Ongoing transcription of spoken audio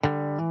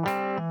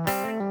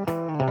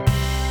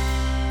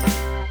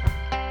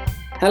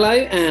Hello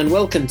and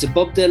welcome to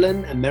Bob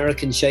Dylan,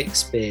 American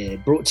Shakespeare,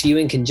 brought to you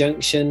in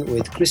conjunction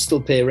with Crystal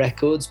Pier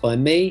Records by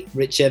me,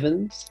 Rich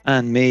Evans.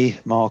 And me,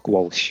 Mark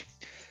Walsh.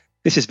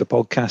 This is the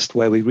podcast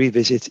where we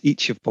revisit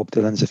each of Bob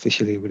Dylan's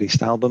officially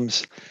released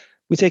albums.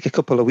 We take a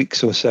couple of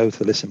weeks or so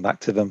to listen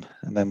back to them,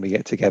 and then we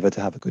get together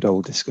to have a good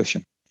old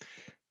discussion.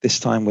 This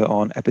time we're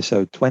on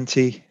episode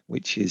 20,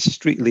 which is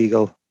Street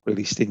Legal,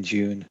 released in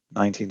June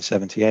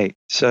 1978.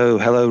 So,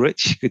 hello,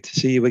 Rich. Good to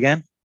see you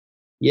again.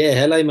 Yeah,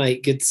 hello,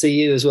 mate. Good to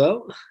see you as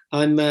well.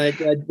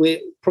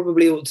 We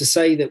probably ought to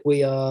say that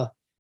we are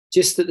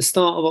just at the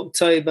start of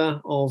October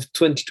of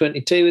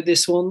 2022 with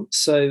this one.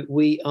 So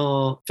we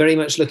are very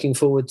much looking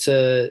forward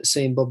to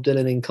seeing Bob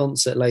Dylan in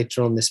concert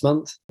later on this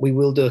month. We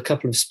will do a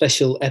couple of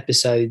special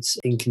episodes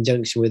in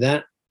conjunction with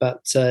that.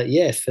 But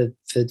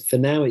for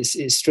now,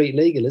 it's Street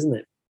Legal, isn't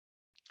it?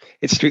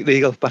 It's Street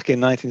Legal back in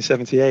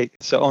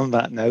 1978. So on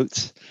that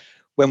note,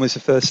 when was the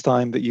first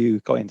time that you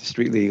got into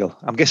Street Legal?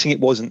 I'm guessing it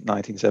wasn't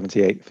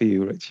 1978 for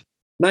you, Rich.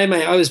 No,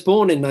 mate, I was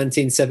born in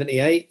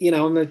 1978. You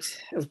know, I'm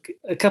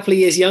a couple of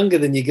years younger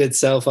than your good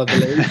self, I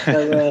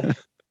believe.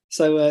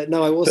 So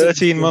no, I wasn't.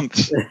 13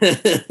 months.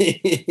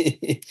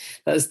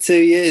 That's 2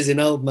 years in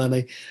old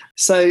money.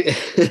 So,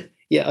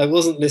 yeah, I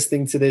wasn't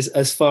listening to this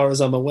as far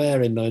as I'm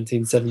aware in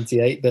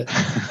 1978, but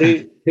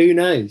who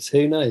knows?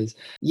 Who knows?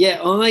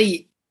 Yeah,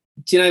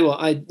 do you know what?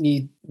 I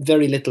knew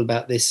very little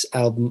about this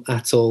album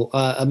at all.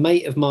 A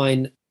mate of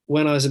mine,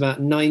 when I was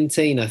about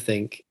 19, I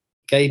think,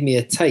 gave me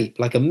a tape,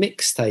 like a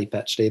mixtape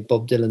actually, of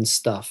Bob Dylan's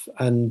stuff.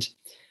 And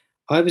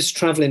I was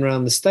traveling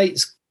around the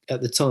States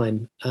at the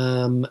time,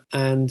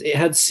 and it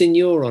had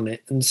Signor on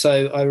it. And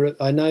so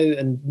I know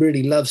and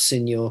really love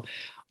Signor.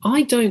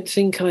 I don't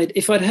think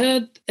if I'd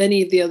heard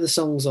any of the other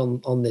songs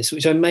on this,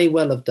 which I may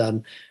well have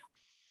done,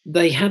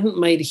 they hadn't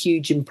made a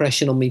huge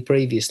impression on me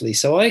previously.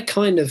 So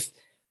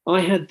I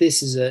had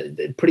this as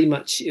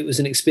it was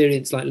an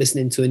experience like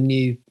listening to a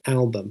new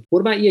album.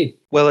 What about you?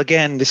 Well,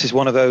 again, this is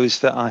one of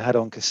those that I had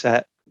on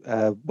cassette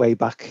way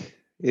back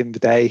in the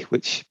day,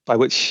 by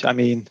which I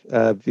mean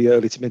the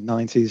early to mid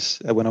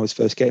 90s when I was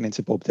first getting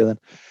into Bob Dylan.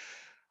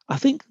 I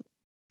think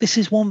this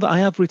is one that I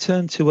have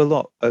returned to a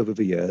lot over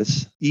the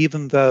years,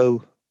 even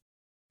though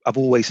I've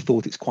always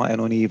thought it's quite an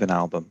uneven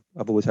album.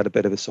 I've always had a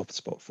bit of a soft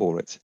spot for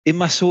it. In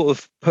my sort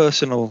of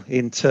personal,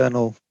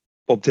 internal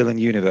Bob Dylan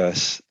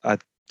universe, I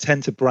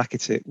tend to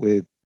bracket it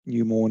with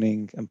New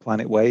Morning and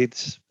Planet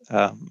Waves,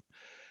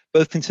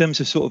 both in terms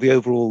of sort of the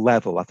overall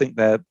level. I think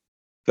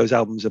those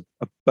albums are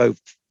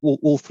both,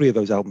 all three of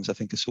those albums I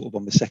think are sort of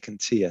on the second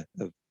tier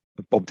of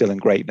Bob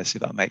Dylan greatness,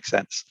 if that makes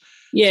sense.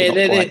 Yeah, so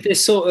they're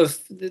sort of,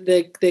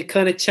 they're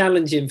kind of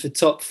challenging for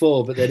top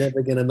four, but they're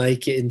never going to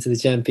make it into the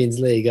Champions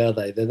League, are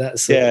they?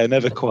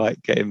 Never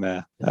quite getting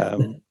there.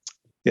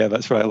 Yeah,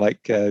 that's right,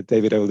 like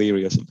David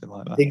O'Leary or something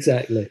like that.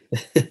 Exactly.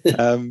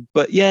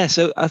 But yeah,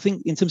 so I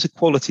think in terms of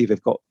quality,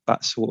 they've got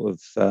that sort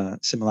of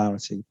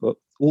similarity. But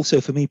also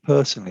for me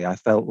personally, I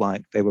felt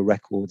like they were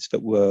records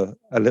that were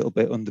a little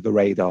bit under the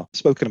radar. I've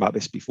spoken about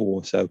this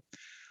before. So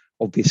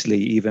obviously,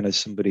 even as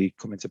somebody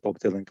coming to Bob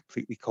Dylan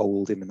completely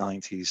cold in the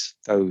 90s,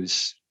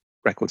 those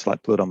records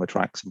like Blood on the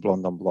Tracks and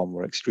Blonde on Blonde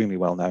were extremely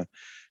well known.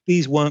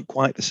 These weren't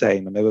quite the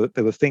same, and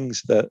there were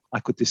things that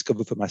I could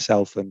discover for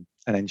myself and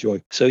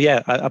enjoy. So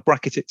yeah, I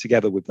bracket it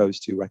together with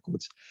those two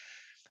records.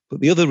 But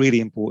the other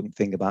really important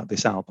thing about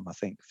this album, I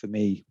think, for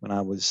me, when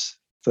I was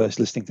first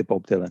listening to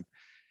Bob Dylan,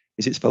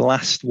 is it's the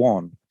last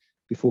one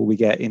before we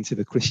get into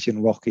the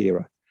Christian rock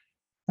era.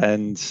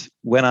 And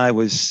when I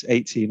was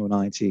 18 or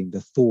 19,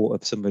 the thought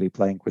of somebody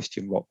playing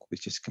Christian rock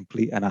was just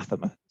complete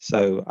anathema.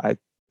 So I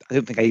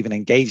don't think I even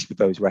engaged with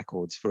those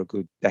records for a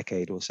good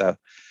decade or so.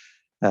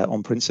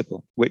 On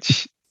principle,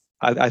 which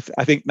I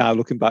think now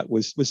looking back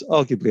was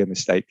arguably a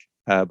mistake,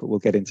 but we'll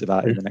get into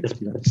that in the next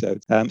few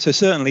episodes. So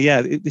certainly,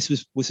 yeah,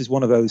 this was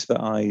one of those that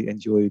I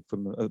enjoyed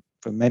from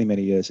many,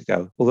 many years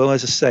ago. Although,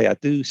 as I say, I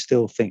do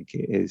still think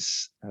it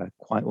is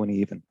quite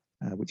uneven,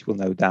 which we'll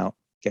no doubt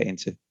get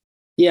into.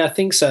 Yeah, I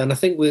think so. And I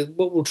think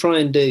what we'll try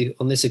and do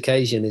on this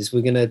occasion is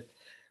we're going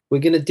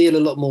to deal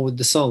a lot more with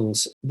the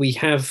songs. We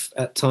have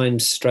at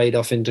times strayed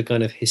off into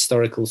kind of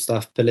historical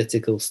stuff,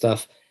 political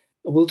stuff.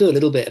 We'll do a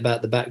little bit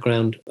about the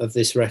background of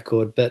this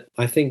record, but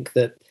I think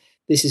that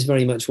this is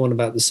very much one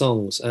about the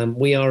songs.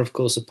 We are, of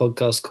course, a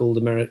podcast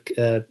called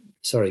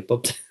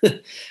Bob.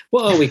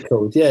 What are we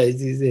called? Yeah,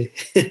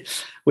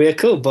 we are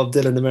called Bob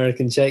Dylan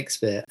American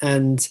Shakespeare,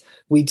 and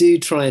we do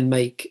try and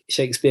make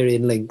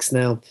Shakespearean links.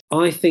 Now,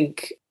 I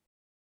think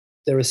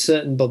there are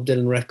certain Bob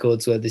Dylan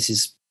records where this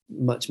is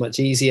much, much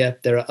easier.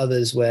 There are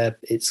others where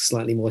it's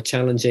slightly more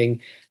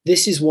challenging.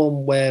 This is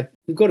one where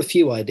we've got a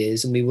few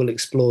ideas and we will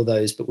explore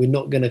those, but we're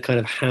not going to kind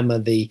of hammer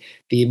the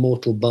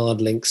immortal bard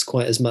links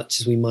quite as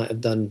much as we might have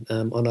done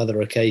on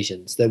other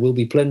occasions. There will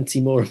be plenty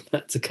more of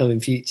that to come in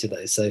future,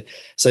 though. So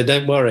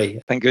don't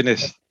worry. Thank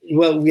goodness.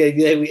 Well, yeah,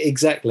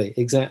 exactly.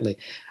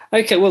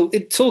 Okay, well,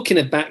 talking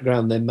of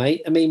background then,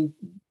 mate, I mean,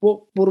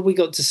 what have we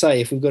got to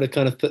say if we've got to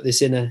kind of put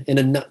this in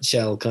a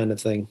nutshell kind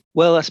of thing?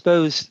 Well, I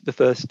suppose the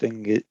first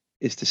thing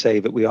is to say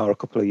that we are a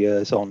couple of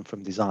years on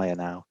from Desire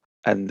now.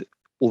 And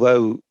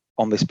although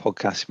on this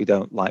podcast we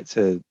don't like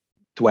to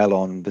dwell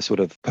on the sort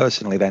of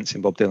personal events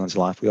in Bob Dylan's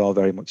life, we are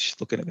very much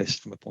looking at this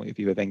from a point of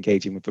view of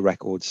engaging with the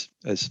records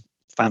as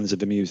fans of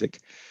the music.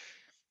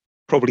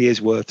 Probably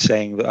is worth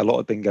saying that a lot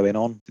had been going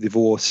on. The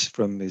divorce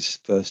from his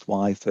first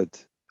wife had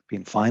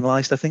been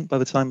finalised, I think, by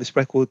the time this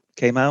record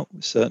came out.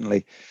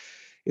 Certainly,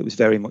 it was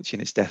very much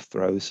in its death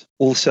throes.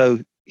 Also,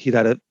 he'd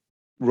had a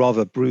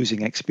rather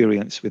bruising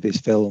experience with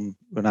his film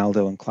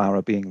Ronaldo and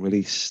Clara being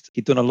released.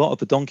 He'd done a lot of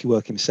the donkey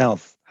work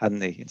himself,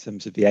 hadn't he, in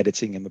terms of the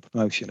editing and the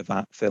promotion of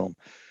that film.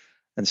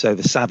 And so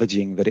the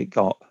savaging that it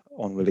got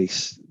on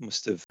release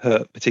must have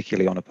hurt,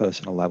 particularly on a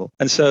personal level.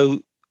 And so,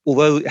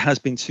 although it has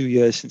been 2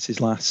 years since his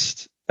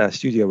last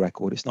studio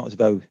record, it's not as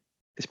though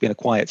it's been a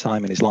quiet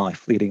time in his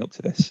life leading up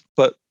to this.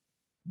 But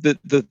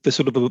the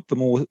sort of the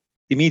more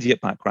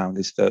immediate background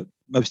is that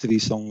most of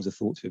these songs are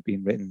thought to have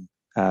been written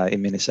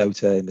in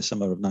Minnesota in the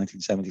summer of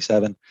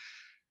 1977.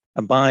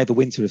 And by the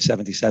winter of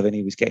 77,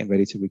 he was getting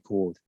ready to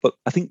record. But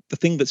I think the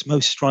thing that's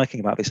most striking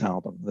about this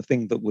album, the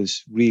thing that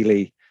was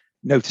really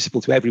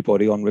noticeable to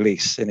everybody on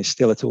release and is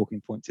still a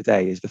talking point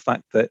today, is the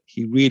fact that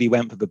he really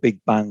went for the big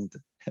band,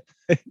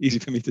 easy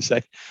for me to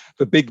say,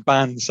 the big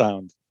band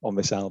sound on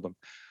this album,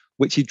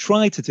 which he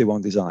tried to do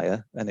on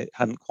Desire, and it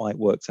hadn't quite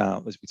worked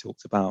out, as we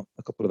talked about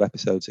a couple of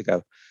episodes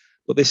ago.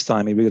 But this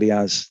time he really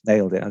has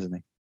nailed it, hasn't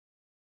he?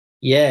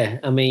 Yeah,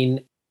 I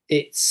mean,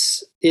 it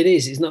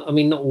is. It's not. I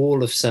mean, not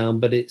wall of sound,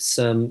 but it's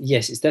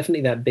yes, it's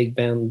definitely that big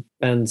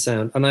band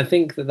sound, and I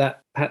think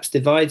that perhaps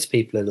divides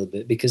people a little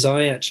bit, because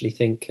I actually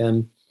think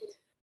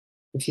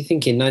if you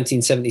think in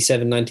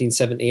 1977,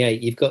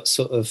 1978, you've got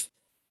sort of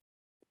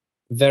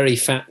very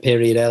fat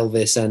period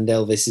Elvis and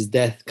Elvis's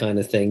death kind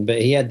of thing, but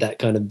he had that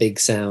kind of big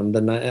sound,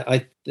 and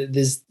I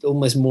there's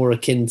almost more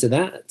akin to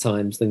that at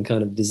times than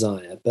kind of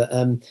Desire. But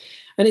and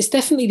it's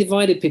definitely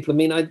divided people. I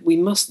mean, we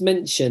must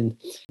mention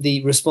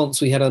the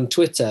response we had on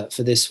Twitter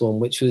for this one,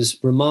 which was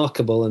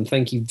remarkable, and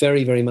thank you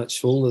very, very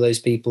much for all of those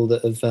people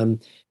that have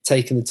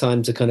taken the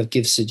time to kind of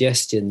give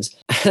suggestions.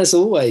 As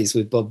always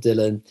with Bob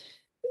Dylan,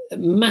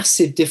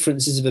 massive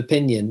differences of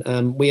opinion.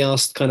 We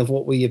asked kind of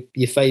what were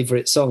your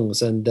favourite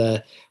songs, and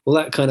well,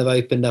 that kind of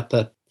opened up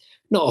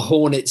not a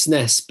hornet's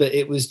nest, but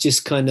it was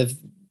just kind of,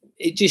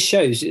 it just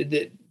shows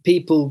that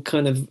people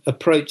kind of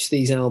approach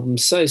these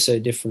albums so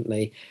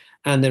differently.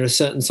 And there are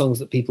certain songs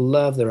that people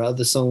love. There are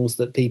other songs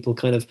that people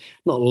kind of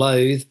not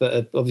loathe, but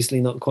are obviously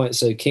not quite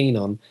so keen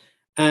on.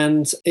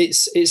 And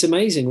it's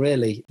amazing,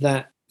 really,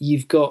 that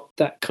you've got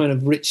that kind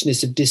of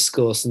richness of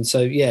discourse. And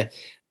so, yeah,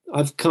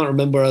 I can't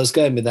remember where I was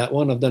going with that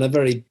one. I've done a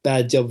very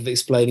bad job of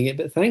explaining it,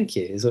 but thank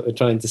you, is what we're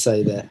trying to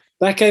say there.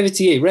 Back over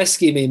to you.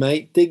 Rescue me,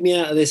 mate. Dig me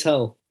out of this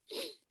hole.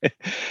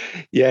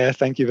 Yeah,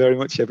 thank you very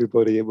much,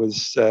 everybody. It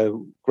was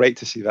great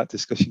to see that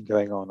discussion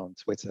going on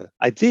Twitter.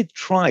 I did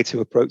try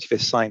to approach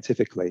this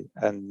scientifically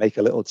and make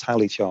a little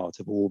tally chart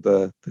of all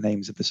the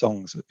names of the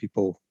songs that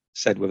people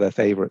said were their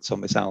favourites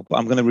on this album. But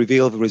I'm going to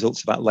reveal the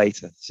results of that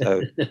later,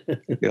 so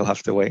you'll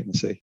have to wait and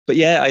see. But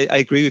yeah, I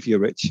agree with you,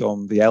 Rich,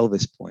 on the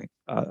Elvis point.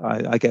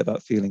 I get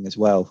that feeling as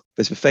well.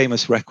 There's a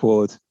famous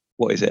record,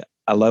 what is it,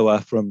 Aloha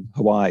from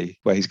Hawaii,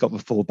 where he's got the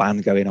full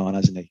band going on,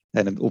 hasn't he?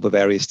 And all the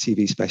various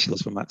TV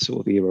specials from that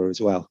sort of era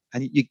as well.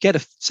 And you get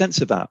a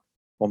sense of that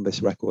on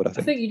this record, I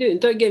think. I think you do. And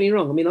don't get me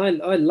wrong. I mean,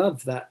 I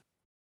love that,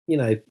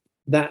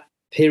 that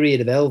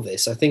period of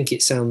Elvis. I think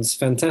it sounds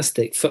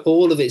fantastic for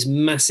all of its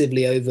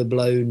massively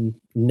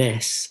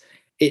overblownness.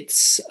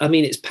 It's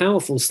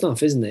powerful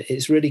stuff, isn't it?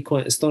 It's really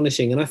quite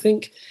astonishing. And I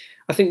think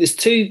there's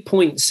 2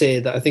 points here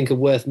that I think are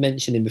worth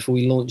mentioning before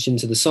we launch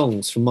into the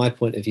songs, from my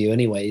point of view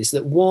anyway, is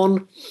that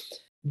one,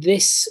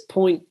 this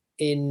point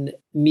in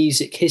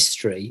music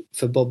history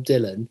for Bob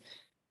Dylan,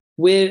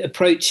 we're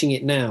approaching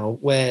it now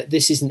where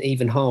this isn't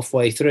even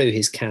halfway through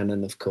his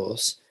canon, of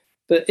course.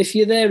 But if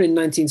you're there in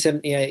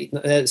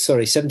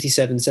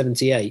 77,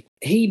 78,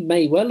 he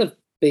may well have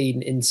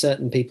been, in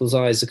certain people's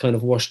eyes, a kind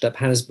of washed up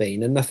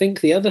has-been. And I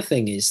think the other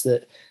thing is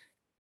that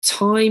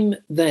time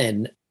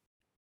then,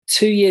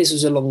 2 years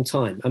was a long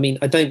time. I mean,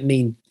 I don't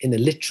mean in a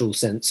literal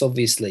sense,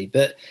 obviously,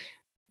 but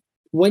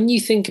when you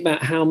think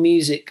about how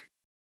music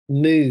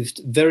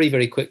moved very,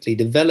 very quickly,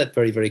 developed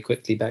very, very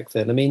quickly back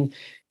then, I mean,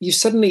 you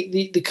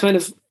suddenly, the kind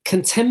of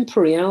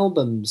contemporary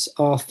albums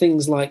are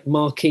things like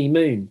Marquee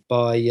Moon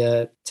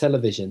by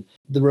Television.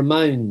 The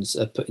Ramones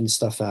are putting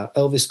stuff out,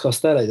 Elvis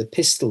Costello, the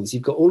Pistols.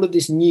 You've got all of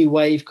this new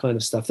wave kind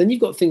of stuff. Then you've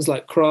got things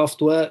like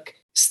Kraftwerk,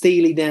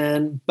 Steely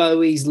Dan,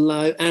 Bowie's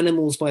Low,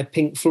 Animals by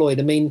Pink Floyd.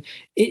 I mean,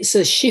 it's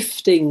a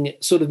shifting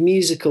sort of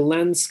musical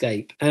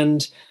landscape.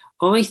 And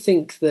I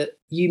think that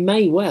you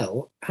may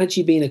well, had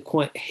you been a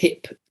quite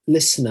hip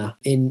listener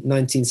in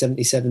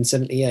 1977,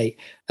 78,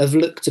 have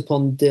looked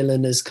upon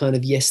Dylan as kind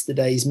of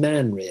yesterday's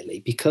man,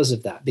 really, because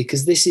of that.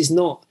 Because this is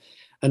not,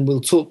 and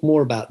we'll talk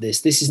more about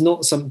this is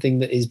not something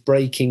that is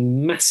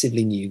breaking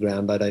massively new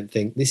ground, I don't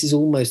think. This is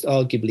almost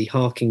arguably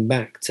harking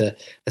back to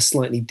a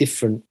slightly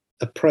different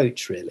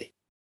approach, really.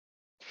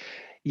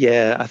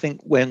 Yeah, I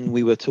think when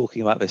we were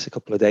talking about this a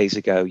couple of days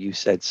ago, you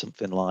said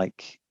something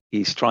like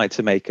he's tried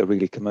to make a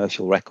really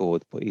commercial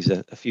record, but he's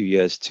a few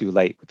years too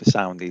late with the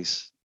sound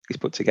he's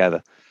put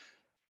together.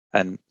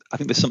 And I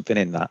think there's something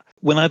in that.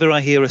 Whenever I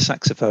hear a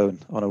saxophone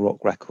on a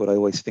rock record, I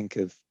always think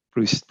of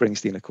Bruce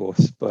Springsteen, of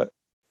course. But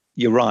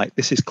you're right,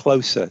 this is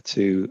closer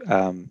to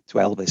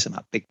Elvis and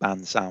that big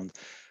band sound.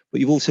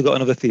 But you've also got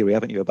another theory,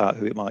 haven't you, about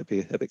who it might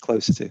be a bit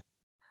closer to?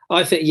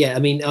 I think, yeah, I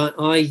mean,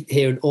 I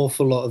hear an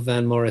awful lot of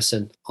Van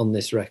Morrison on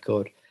this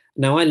record.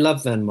 Now, I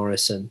love Van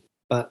Morrison,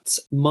 but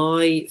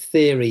my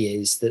theory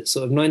is that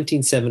sort of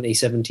 1970,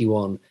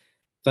 71,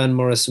 Van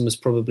Morrison was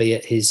probably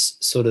at his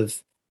sort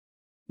of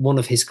one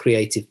of his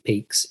creative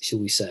peaks, shall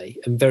we say,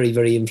 and very,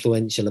 very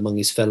influential among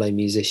his fellow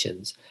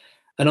musicians.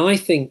 And I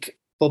think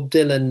Bob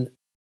Dylan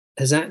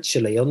has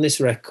actually, on this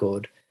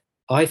record,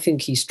 I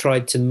think he's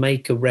tried to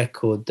make a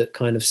record that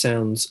kind of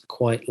sounds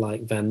quite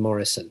like Van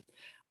Morrison.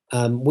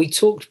 We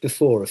talked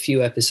before, a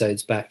few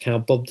episodes back, how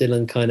Bob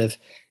Dylan kind of,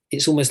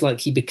 it's almost like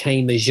he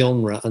became a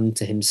genre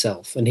unto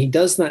himself. And he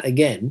does that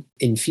again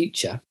in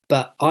future.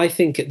 But I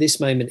think at this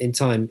moment in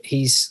time,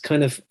 he's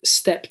kind of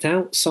stepped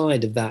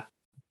outside of that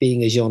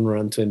being a genre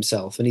unto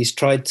himself. And he's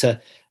tried to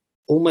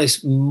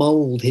almost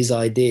mold his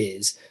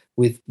ideas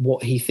with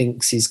what he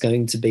thinks is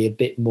going to be a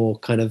bit more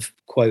kind of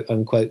quote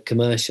unquote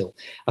commercial.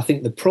 I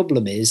think the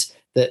problem is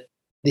that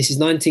this is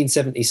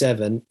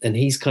 1977 and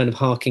he's kind of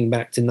harking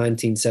back to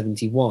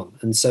 1971.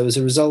 And so as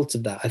a result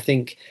of that, I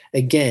think,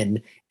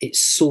 again, it's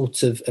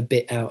sort of a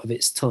bit out of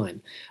its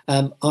time.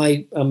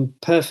 I am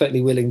perfectly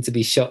willing to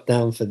be shot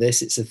down for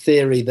this. It's a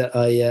theory that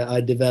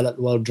I developed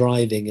while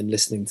driving and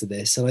listening to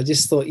this. And I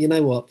just thought, you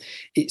know what?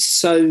 It's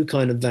so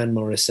kind of Van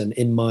Morrison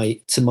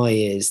to my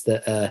ears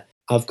that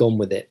I've gone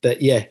with it.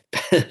 But yeah,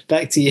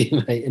 back to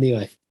you, mate,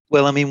 anyway.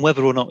 Well, I mean,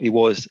 whether or not he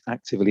was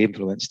actively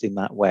influenced in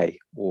that way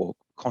or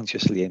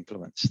consciously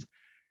influenced,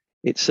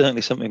 it's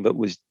certainly something that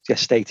was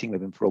gestating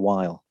with him for a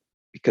while.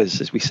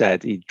 Because, as we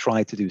said, he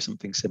tried to do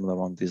something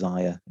similar on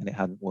Desire and it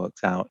hadn't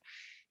worked out.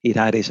 He'd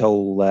had his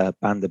whole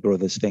Band of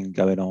Brothers thing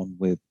going on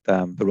with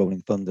the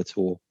Rolling Thunder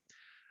tour.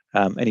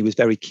 And he was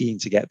very keen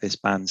to get this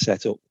band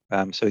set up.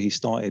 So he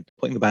started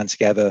putting the band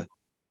together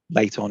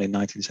late on in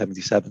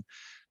 1977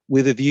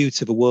 with a view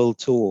to the world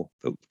tour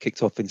that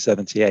kicked off in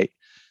 78.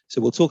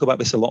 So we'll talk about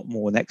this a lot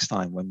more next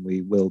time when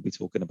we will be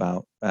talking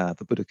about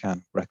the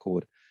Budokan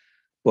record.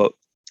 But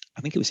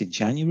I think it was in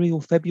January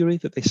or February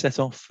that they set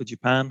off for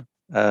Japan.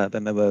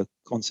 Then there were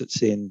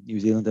concerts in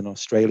New Zealand and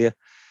Australia.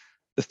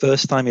 The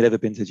first time he'd ever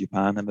been to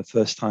Japan and the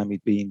first time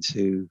he'd been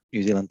to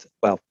New Zealand.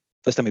 Well,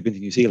 first time he'd been to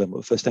New Zealand, but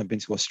the first time he'd been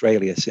to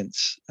Australia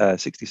since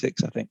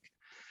 66, I think.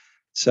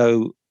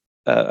 So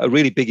a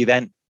really big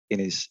event in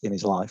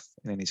his life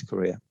and in his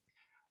career.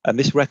 And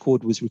this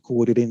record was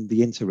recorded in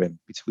the interim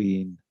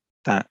between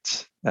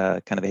that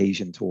kind of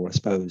Asian tour, I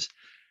suppose,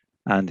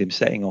 and him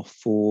setting off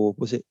for,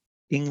 was it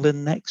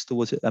England next or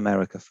was it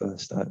America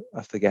first?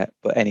 I forget.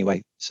 But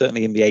anyway,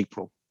 certainly in the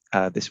April,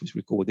 this was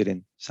recorded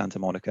in Santa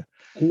Monica.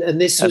 And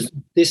this was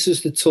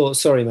the tour.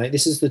 Sorry, mate.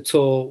 This is the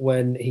tour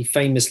when he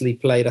famously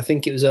played. I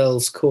think it was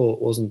Earl's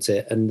Court, wasn't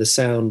it? And the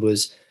sound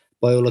was,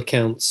 by all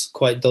accounts,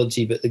 quite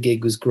dodgy, but the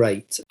gig was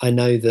great. I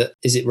know that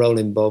Is It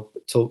Rolling Bob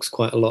talks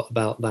quite a lot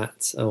about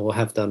that, or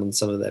have done on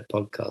some of their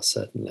podcasts,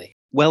 certainly.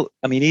 Well,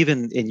 I mean,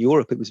 even in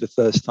Europe, it was the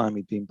first time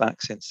he'd been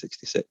back since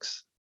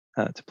 66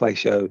 to play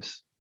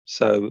shows.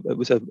 So it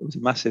was a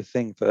massive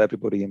thing for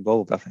everybody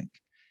involved, I think,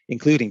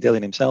 including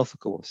Dylan himself, of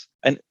course.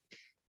 And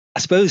I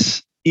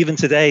suppose even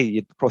today,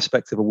 the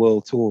prospect of a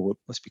world tour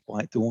must be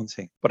quite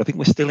daunting. But I think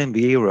we're still in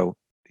the era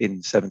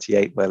in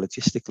 78 where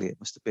logistically it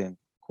must have been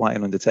quite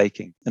an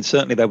undertaking. And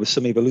certainly there was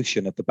some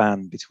evolution of the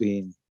band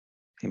between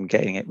him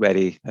getting it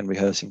ready and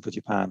rehearsing for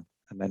Japan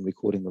and then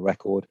recording the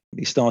record.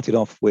 He started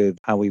off with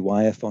Howie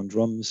Wyeth on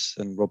drums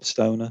and Rob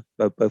Stoner,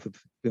 both of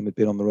whom had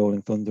been on the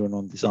Rolling Thunder and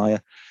on Desire.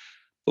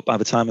 But by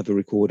the time of the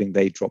recording,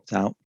 they dropped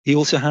out. He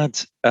also had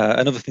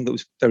another thing that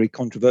was very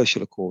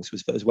controversial, of course,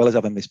 was that as well as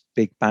having this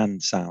big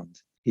band sound,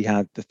 he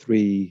had the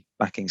three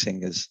backing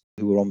singers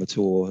who were on the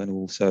tour and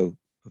also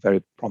were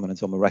very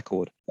prominent on the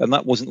record. And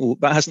that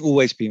hasn't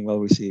always been well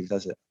received,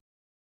 has it?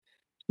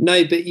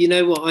 No, but you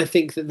know what? I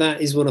think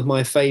that is one of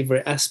my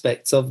favourite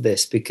aspects of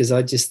this, because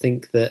I just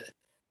think that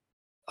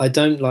I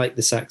don't like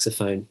the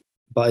saxophone,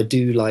 but I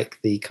do like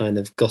the kind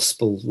of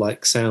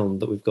gospel-like sound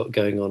that we've got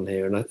going on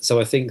here. And so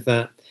I think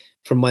that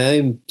from my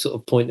own sort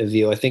of point of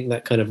view, I think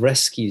that kind of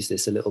rescues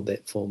this a little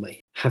bit for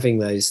me, having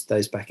those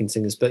backing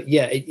singers. But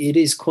yeah, it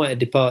is quite a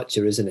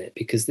departure, isn't it?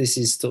 Because this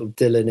is sort of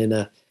Dylan in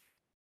a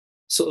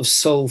sort of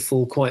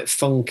soulful, quite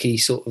funky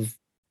sort of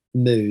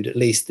mood, at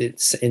least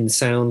it's in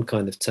sound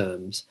kind of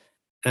terms.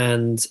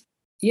 And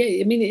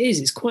yeah, I mean, it is.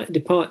 It's quite a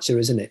departure,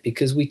 isn't it?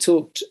 Because we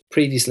talked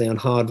previously on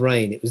Hard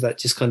Rain. It was that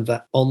just kind of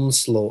that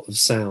onslaught of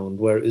sound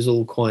where it was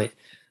all quite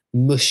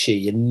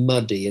mushy and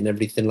muddy and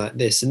everything like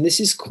this. And this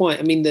is quite,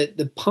 I mean,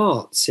 the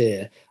parts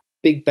here,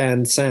 big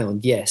band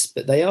sound, yes,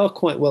 but they are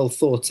quite well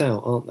thought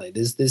out, aren't they?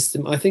 There's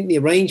I think the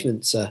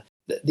arrangements are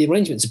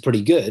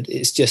pretty good.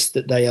 It's just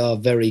that they are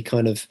very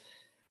kind of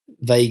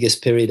Vegas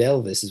period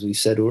Elvis, as we've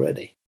said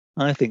already.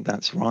 I think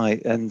that's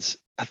right. And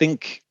I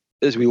think,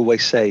 as we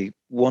always say,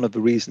 one of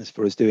the reasons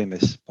for us doing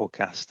this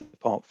podcast,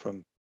 apart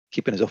from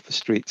keeping us off the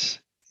streets,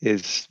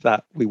 is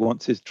that we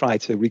want to try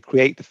to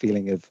recreate the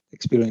feeling of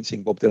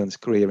experiencing Bob Dylan's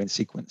career in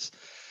sequence.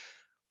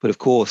 But of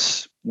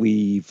course,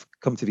 we've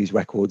come to these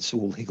records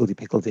all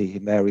higgledy-piggledy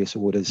in various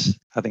orders,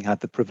 having had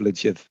the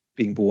privilege of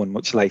being born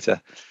much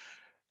later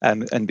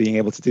and being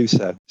able to do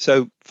so.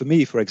 So for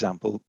me, for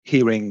example,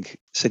 hearing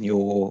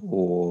Senor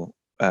or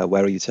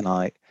Where Are You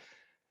Tonight,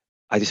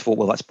 I just thought,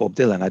 well, that's Bob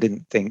Dylan. I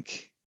didn't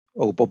think,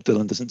 oh, Bob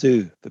Dylan doesn't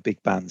do the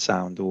big band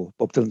sound, or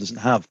Bob Dylan doesn't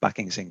have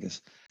backing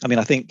singers. I mean,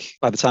 I think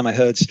by the time I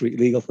heard Street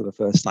Legal for the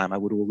first time, I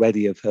would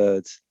already have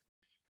heard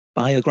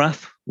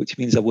Biograph, which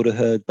means I would have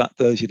heard that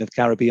version of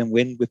Caribbean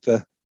Wind with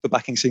the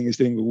backing singers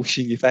doing the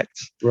whooshing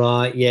effects.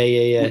 Right,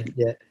 yeah.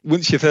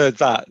 Once you've heard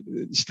that,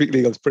 Street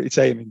Legal is pretty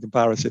tame in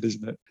comparison,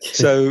 isn't it?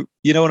 So,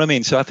 you know what I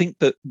mean? So I think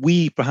that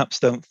we perhaps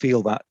don't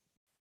feel that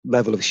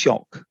level of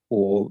shock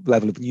or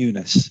level of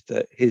newness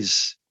that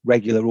his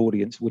regular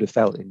audience would have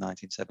felt in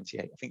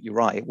 1978. I think you're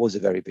right. It was a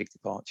very big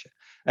departure.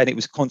 And it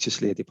was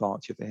consciously a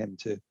departure for him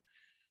too.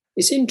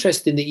 It's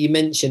interesting that you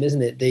mention,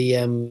 isn't it,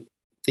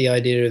 the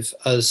idea of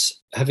us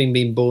having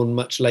been born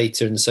much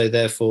later, and so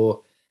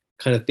therefore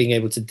kind of being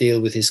able to deal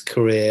with his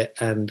career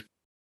and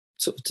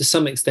sort of to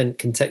some extent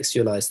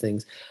contextualize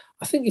things.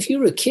 I think if you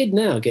were a kid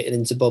now getting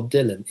into Bob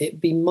Dylan,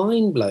 it'd be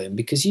mind-blowing,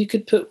 because you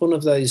could put one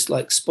of those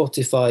like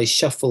Spotify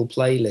shuffle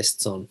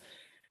playlists on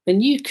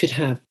and you could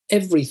have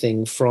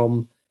everything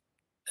from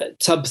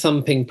tub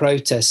thumping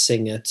protest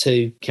singer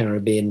to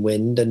Caribbean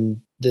Wind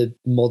and the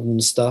modern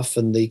stuff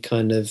and the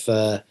kind of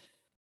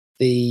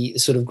the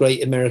sort of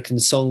Great American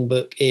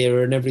Songbook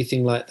era and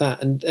everything like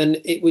that.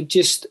 And it would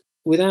just,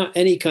 without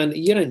any kind of,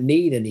 you don't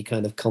need any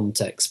kind of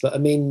context, but I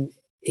mean,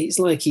 it's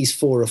like he's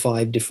 4 or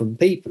 5 different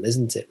people,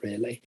 isn't it,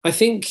 really? I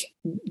think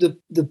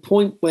the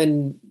point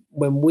when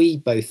we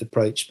both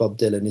approached Bob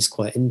Dylan is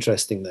quite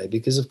interesting, though,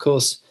 because, of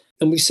course,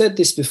 and we've said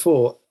this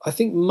before, I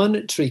think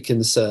monetary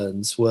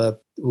concerns were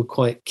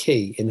quite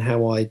key in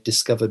how I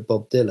discovered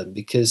Bob Dylan,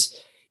 because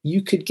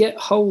you could get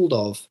hold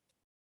of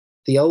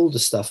the older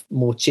stuff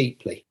more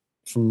cheaply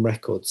from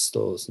record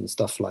stores and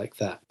stuff like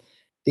that.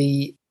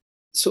 The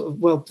sort of,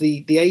 well,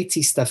 the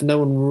 80s stuff, no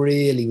one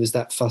really was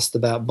that fussed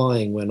about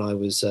buying when I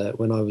was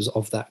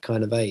of that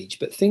kind of age.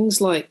 But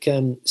things like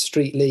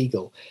Street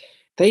Legal,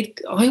 I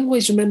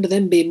always remember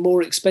them being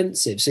more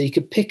expensive. So you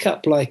could pick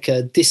up like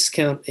a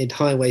discounted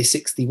Highway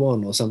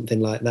 61 or something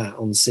like that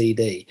on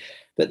CD.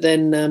 But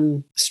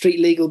then Street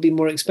Legal would be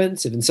more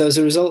expensive. And so as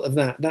a result of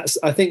that,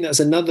 I think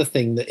that's another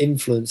thing that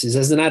influences,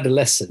 as an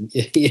adolescent,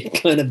 your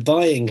kind of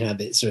buying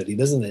habits, really,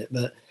 doesn't it?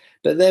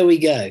 But there we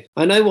go.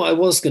 I know what I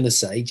was going to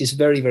say, just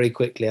very, very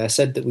quickly. I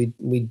said that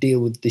we deal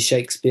with the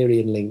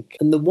Shakespearean link.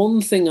 And the one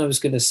thing I was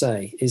going to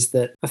say is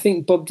that I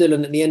think Bob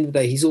Dylan, at the end of the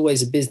day, he's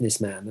always a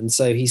businessman. And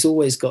so he's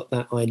always got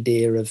that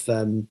idea of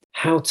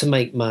how to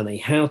make money,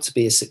 how to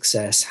be a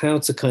success, how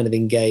to kind of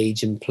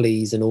engage and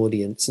please an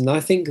audience. And I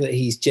think that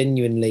he's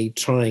genuinely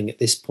trying at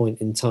this point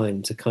in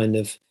time to kind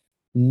of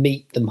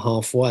meet them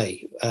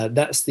halfway.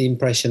 That's the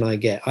impression I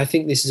get. I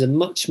think this is a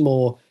much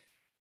more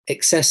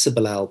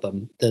accessible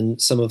album than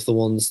some of the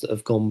ones that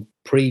have gone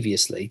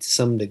previously to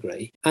some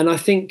degree. And I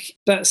think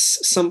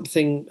that's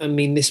something, I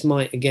mean, this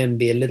might again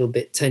be a little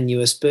bit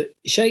tenuous, but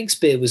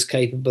Shakespeare was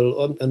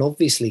capable, and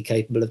obviously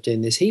capable, of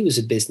doing this. He was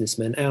a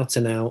businessman out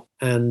and out,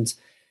 and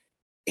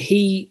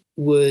he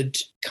would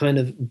kind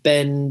of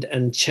bend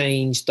and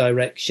change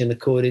direction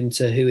according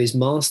to who his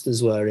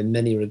masters were in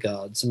many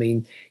regards. I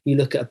mean, you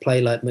look at a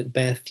play like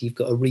Macbeth, you've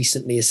got a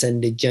recently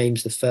ascended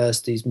James I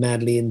who's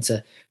madly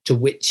into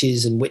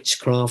witches and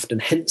witchcraft,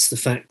 and hence the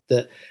fact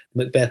that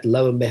Macbeth,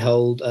 lo and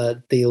behold,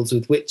 deals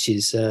with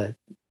witches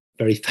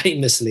very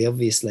famously,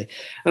 obviously.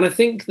 And I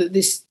think that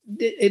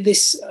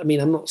this, I mean,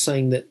 I'm not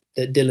saying that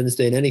Dylan's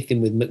doing anything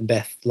with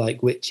Macbeth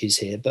like witches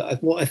here,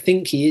 but what I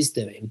think he is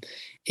doing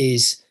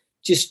is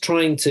just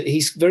trying to,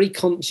 he's very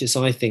conscious,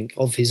 I think,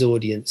 of his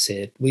audience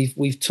here.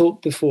 We've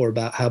talked before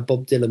about how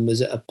Bob Dylan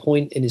was at a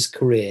point in his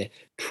career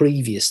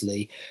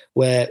previously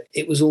where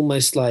it was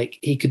almost like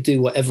he could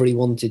do whatever he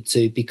wanted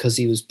to because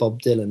he was Bob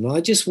Dylan. And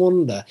I just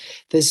wonder,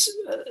 there's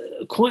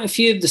quite a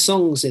few of the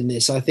songs in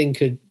this, I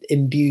think, are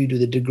imbued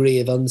with a degree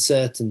of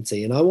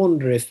uncertainty. And I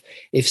wonder if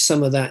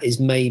some of that is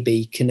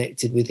maybe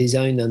connected with his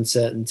own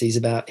uncertainties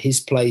about his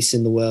place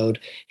in the world,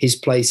 his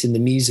place in the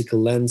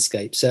musical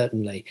landscape,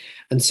 certainly.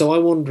 And so I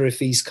wonder if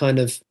he's kind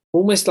of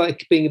almost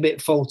like being a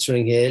bit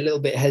faltering here, a little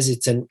bit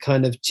hesitant,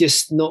 kind of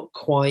just not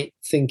quite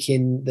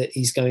thinking that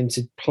he's going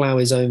to plough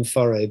his own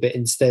furrow, but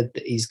instead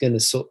that he's going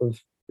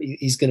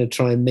to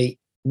try and meet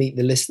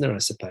the listener, I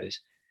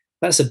suppose.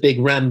 That's a big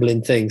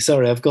rambling thing.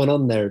 Sorry, I've gone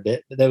on there a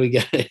bit, but there we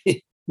go.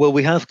 Well,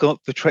 we have got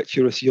The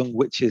Treacherous Young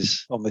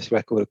Witches on this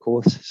record, of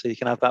course, so you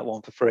can have that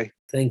one for free.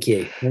 Thank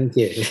you.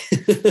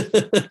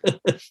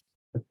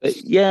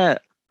 Yeah,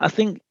 I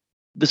think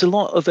there's a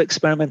lot of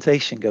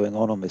experimentation going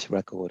on this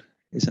record,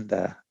 isn't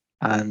there?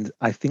 And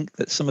I think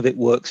that some of it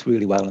works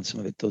really well and some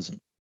of it doesn't.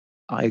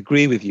 I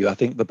agree with you. I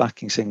think the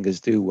backing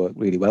singers do work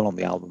really well on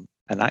the album.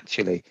 And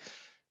actually,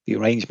 the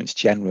arrangements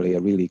generally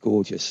are really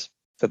gorgeous.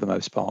 for the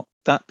most part.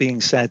 That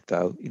being said,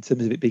 though, in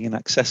terms of it being an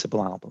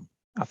accessible album,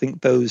 I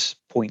think those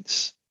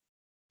points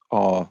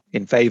are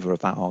in favour of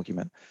that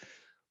argument.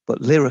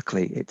 But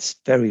lyrically, it's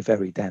very,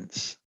 very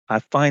dense. I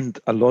find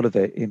a lot of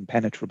it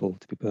impenetrable,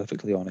 to be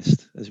perfectly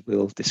honest, as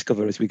we'll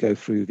discover as we go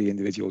through the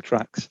individual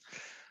tracks.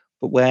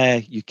 But where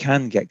you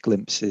can get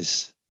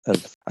glimpses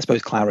of, I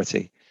suppose,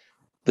 clarity,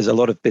 there's a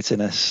lot of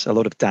bitterness, a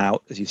lot of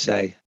doubt, as you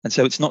say. And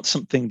so it's not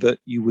something that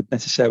you would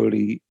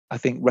necessarily, I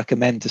think,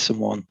 recommend to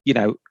someone,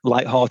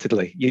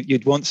 lightheartedly.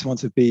 You'd want someone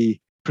to be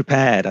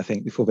prepared, I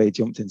think, before they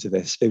jumped into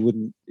this. It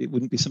wouldn't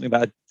be something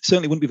that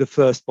certainly wouldn't be the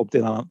first Bob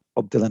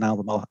Dylan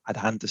album I'd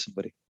hand to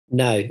somebody.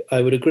 No,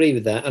 I would agree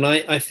with that. And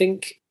I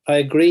think I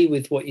agree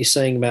with what you're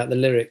saying about the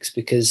lyrics,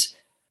 because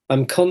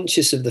I'm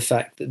conscious of the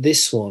fact that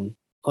this one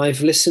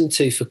I've listened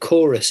to for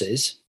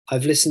choruses.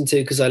 I've listened to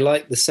because I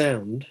like the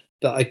sound,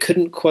 but I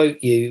couldn't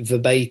quote you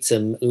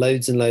verbatim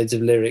loads and loads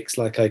of lyrics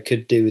like I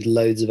could do with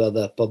loads of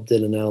other Bob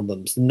Dylan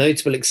albums. The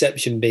notable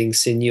exception being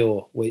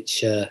Signor,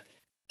 which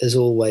has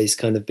always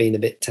kind of been a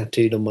bit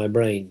tattooed on my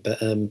brain.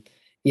 But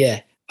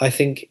yeah, I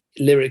think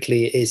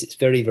lyrically it's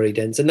very, very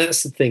dense. And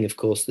that's the thing, of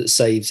course, that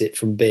saves it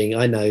from being,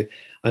 I know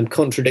I'm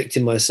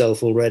contradicting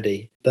myself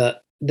already,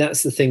 but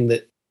that's the thing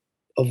that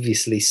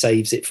obviously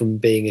saves it from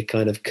being a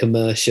kind of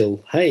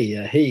commercial, hey,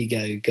 here you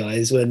go,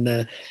 guys,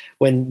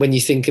 when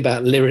you think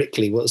about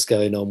lyrically what's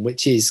going on,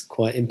 which is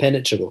quite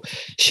impenetrable.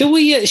 Shall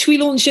we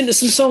launch into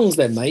some songs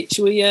then, mate?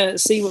 Shall we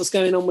see what's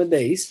going on with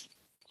these?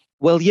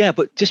 Well, yeah,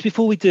 but just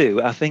before we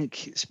do, I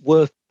think it's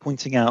worth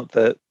pointing out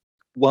that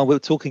while we're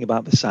talking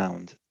about the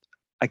sound,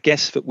 I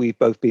guess that we've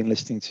both been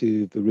listening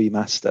to the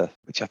remaster,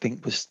 which I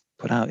think was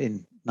put out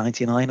in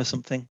 99 or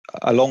something,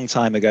 a long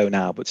time ago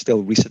now, but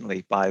still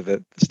recently by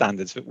the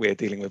standards that we're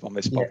dealing with on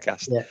this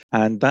podcast. Yeah.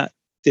 And that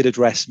did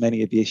address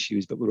many of the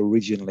issues that were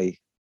originally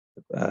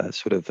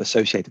sort of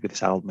associated with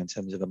this album in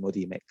terms of a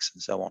muddy mix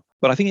and so on.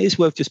 But I think it is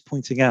worth just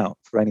pointing out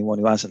for anyone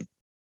who hasn't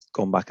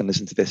gone back and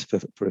listened to this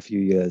for a few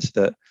years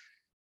that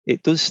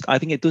I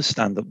think it does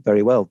stand up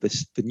very well.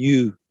 The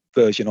new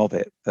version of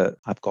it that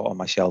I've got on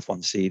my shelf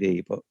on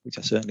CD, but which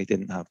I certainly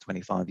didn't have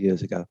 25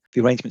 years ago.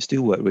 The arrangements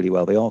do work really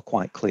well. They are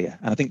quite clear.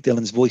 And I think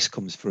Dylan's voice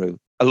comes through.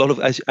 A lot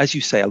of, as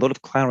you say, a lot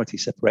of clarity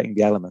separating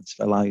the elements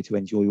that allow you to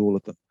enjoy all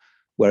of them.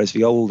 Whereas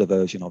the older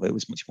version of it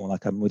was much more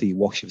like a muddy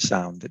wash of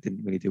sound that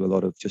didn't really do a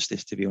lot of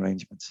justice to the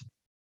arrangements.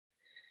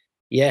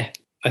 Yeah,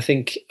 I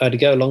think I'd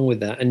go along with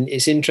that. And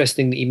it's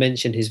interesting that you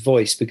mentioned his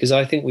voice, because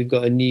I think we've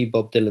got a new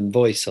Bob Dylan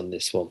voice on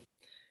this one.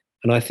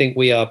 And I think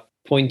we are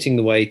pointing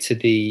the way to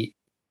the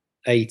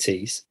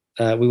 80s.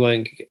 We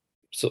won't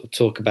sort of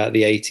talk about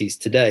the 80s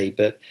today,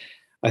 but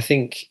I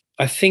think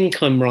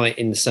I'm right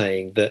in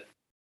saying that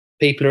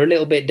people are a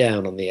little bit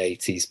down on the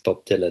 80s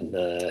Bob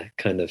Dylan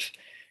kind of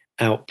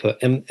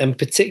output, and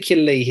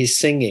particularly his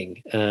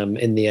singing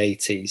in the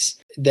 80s.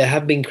 There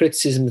have been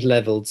criticisms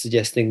leveled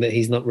suggesting that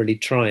he's not really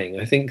trying.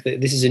 I think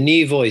that this is a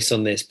new voice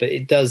on this, but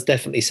it does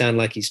definitely sound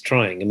like he's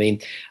trying. I mean,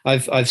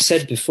 I've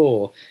said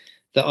before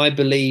that I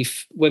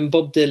believe when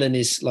Bob Dylan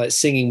is like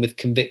singing with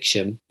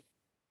conviction,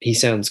 he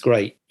sounds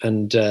great.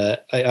 And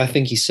I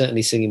think he's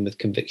certainly singing with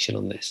conviction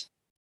on this.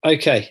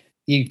 Okay,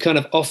 you kind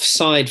of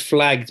offside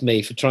flagged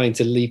me for trying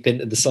to leap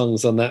into the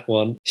songs on that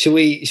one. Should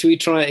we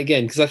try it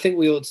again? Because I think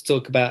we ought to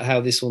talk about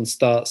how this one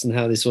starts and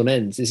how this one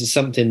ends. This is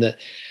something that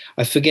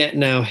I forget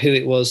now who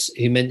it was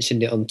who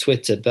mentioned it on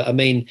Twitter, but I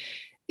mean,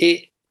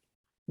 it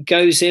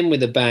goes in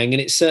with a bang,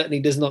 and it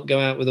certainly does not go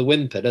out with a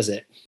whimper, does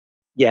it?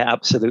 Yeah,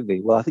 absolutely.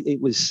 Well, I think it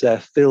was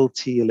Phil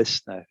T.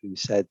 Listener who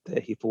said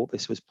that he thought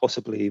this was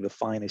possibly the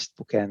finest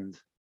bookend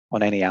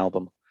on any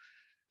album.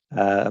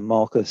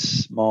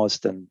 Marcus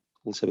Marsden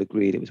also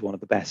agreed it was one of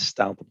the best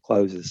album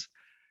closers.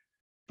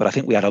 But I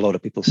think we had a lot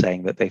of people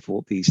saying that they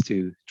thought these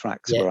two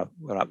tracks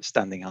were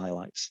outstanding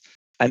highlights.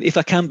 And if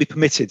I can be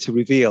permitted to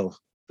reveal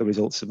the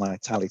results of my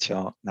tally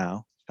chart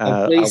now,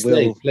 please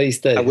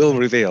do. I will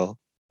reveal.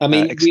 I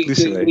mean,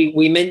 exclusively.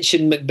 we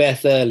mentioned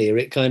Macbeth earlier.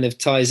 It kind of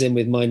ties in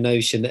with my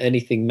notion that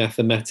anything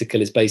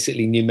mathematical is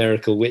basically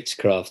numerical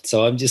witchcraft.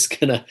 So I'm just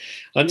gonna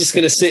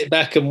sit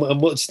back and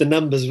watch the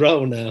numbers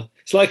roll now.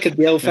 It's like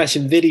the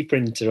old-fashioned Vidi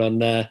printer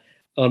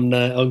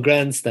on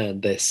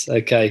Grandstand. This,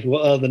 okay?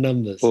 What are the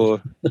numbers?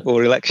 Or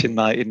election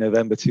night in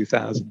November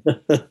 2000.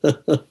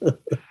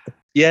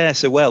 Yeah.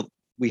 So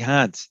we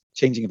had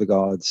Changing of the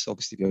Guards,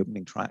 obviously the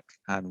opening track,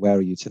 and Where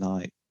Are You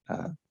Tonight,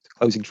 the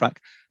closing track.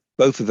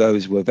 Both of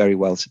those were very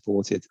well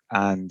supported,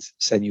 and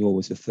Senor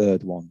was the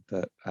third one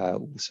that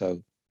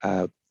also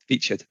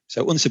featured.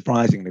 So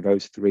unsurprisingly,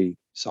 those three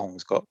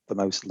songs got the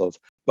most love.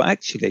 But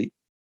actually,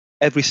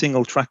 every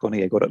single track on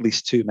here got at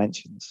least 2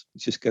 mentions,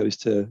 which just goes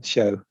to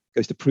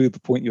prove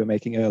the point you were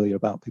making earlier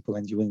about people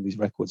enjoying these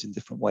records in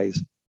different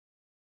ways.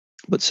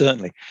 But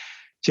certainly,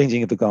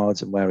 Changing of the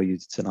Guards and Where Are You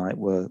Tonight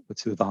were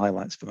 2 of the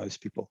highlights for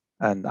most people,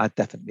 and I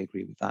definitely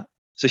agree with that.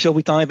 So shall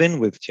we dive in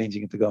with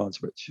Changing of the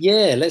Guards, Rich?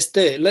 Yeah, let's do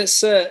it. Let's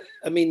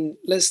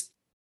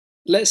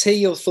hear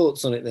your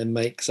thoughts on it then,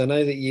 mate, because I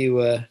know that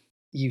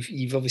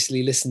you've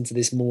obviously listened to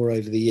this more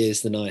over the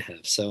years than I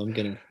have. So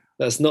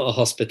that's not a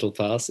hospital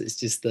pass. It's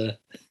just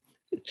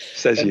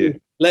Says you.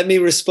 Let me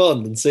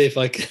respond and see if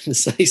I can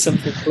say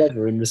something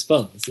clever in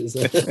response.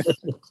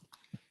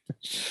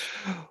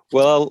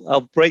 Well,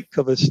 I'll break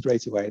covers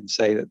straight away and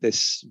say that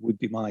this would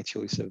be my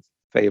choice of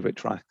favorite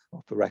track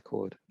off the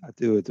record. I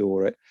do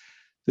adore it.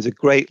 There's a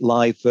great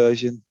live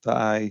version that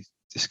I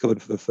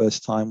discovered for the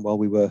first time while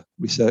we were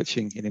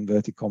researching, in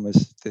inverted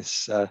commas,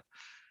 this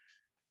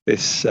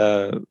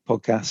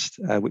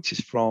podcast, which is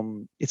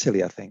from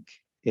Italy, I think,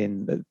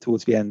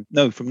 towards the end.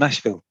 No, from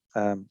Nashville,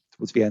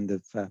 towards the end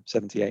of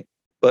 '78.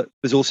 But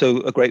there's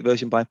also a great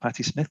version by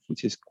Patti Smith,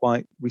 which is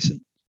quite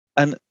recent.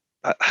 And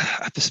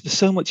there's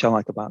so much I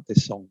like about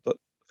this song. But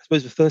I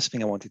suppose the first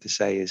thing I wanted to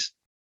say is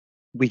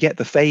we get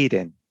the fade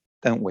in,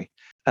 don't we?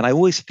 And I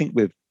always think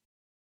with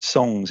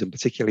songs, and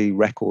particularly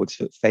records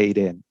that fade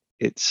in,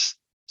 it's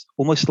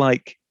almost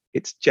like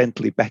it's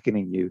gently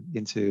beckoning you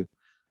into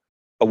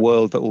a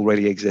world that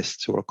already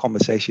exists or a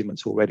conversation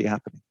that's already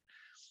happening.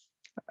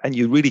 And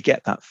you really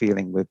get that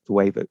feeling with the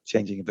way that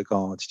Changing of the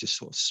Guards just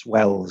sort of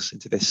swells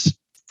into this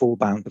full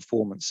band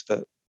performance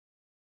that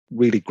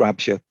really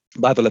grabs you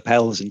by the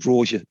lapels and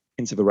draws you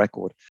into the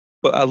record.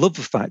 But I love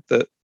the fact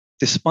that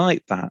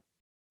despite that,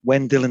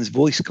 when Dylan's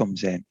voice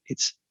comes in,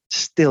 it's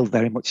still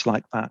very much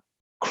like that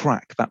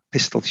crack, that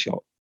pistol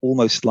shot,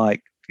 almost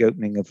like the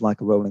opening of Like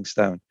a Rolling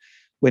Stone.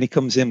 When he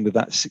comes in with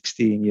that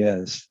 16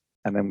 years,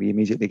 and then we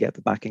immediately get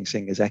the backing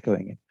singers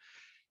echoing it.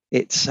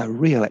 It's a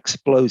real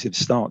explosive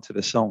start to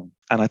the song.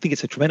 And I think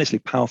it's a tremendously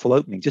powerful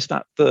opening. Just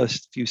that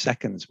first few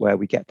seconds where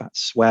we get that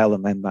swell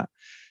and then that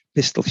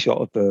pistol shot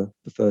of the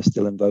first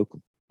Dylan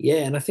vocal.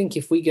 Yeah, and I think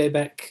if we go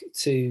back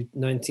to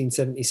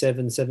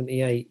 1977,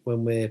 78,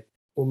 when we're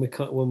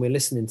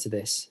listening to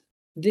this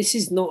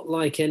is not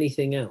like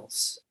anything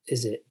else,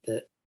 is it,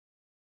 that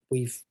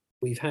we've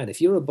had? If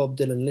you're a Bob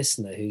Dylan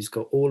listener who's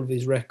got all of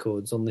his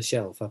records on the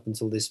shelf up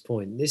until this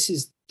point, this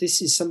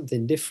is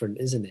something different,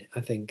 isn't it?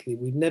 I think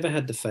we've never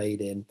had the fade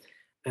in,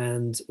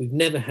 and we've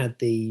never had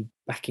the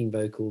backing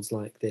vocals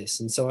like this,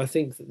 and so I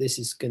think that this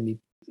is going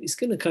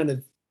to kind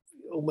of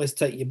almost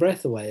take your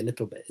breath away a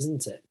little bit,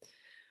 isn't it?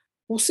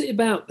 What's it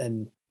about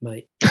then,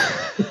 mate?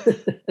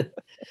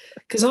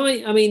 Because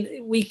I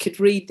mean, we could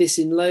read this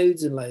in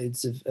loads and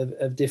loads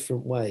of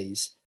different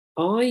ways.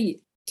 I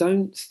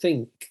don't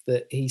think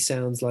that he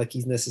sounds like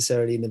he's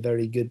necessarily in a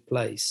very good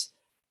place.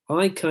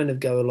 I kind of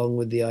go along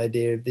with the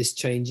idea of this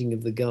changing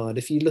of the guard.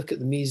 If you look at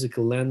the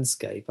musical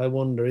landscape, I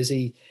wonder, is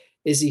he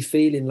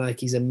feeling like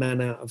he's a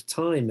man out of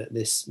time at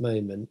this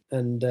moment?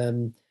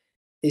 And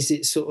is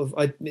it sort of,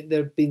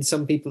 there have been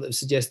some people that have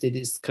suggested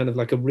it's kind of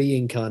like a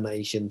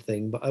reincarnation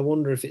thing, but I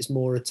wonder if it's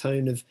more a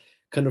tone of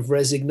kind of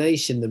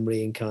resignation than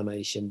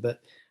reincarnation. But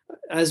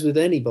as with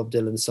any Bob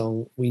Dylan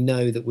song, we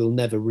know that we'll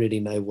never really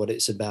know what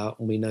it's about,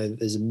 and we know that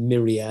there's a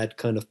myriad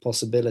kind of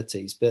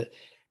possibilities. But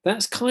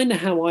that's kind of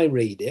how I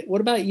read it.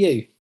 What about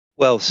you?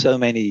 Well, so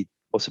many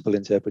possible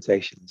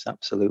interpretations,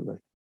 absolutely.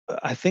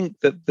 I think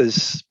that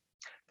there's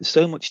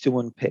so much to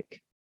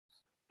unpick.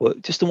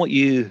 But just on what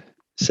you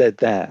said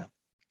there,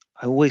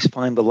 I always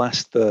find the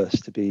last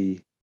verse to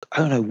be, I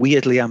don't know,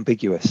 weirdly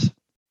ambiguous,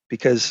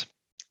 because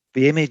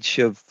the image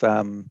of,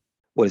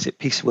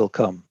 peace will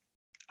come,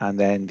 and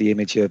then the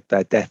image of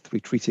their death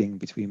retreating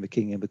between the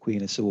king and the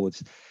queen of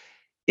swords,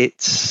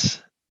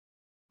 it's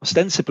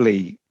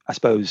ostensibly, I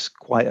suppose,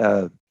 quite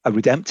a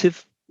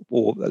redemptive,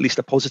 or at least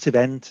a positive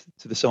end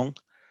to the song.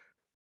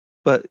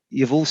 But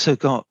you've also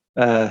got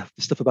the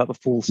stuff about the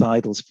false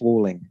idols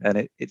falling,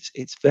 and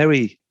it's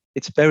very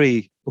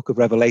Book of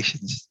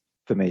Revelations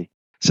for me.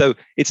 So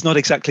it's not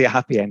exactly a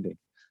happy ending,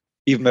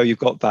 even though you've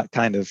got that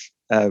kind of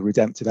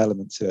redemptive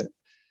element to it.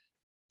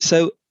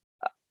 So,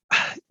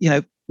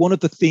 one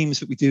of the themes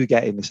that we do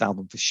get in this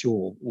album for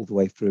sure, all the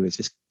way through, is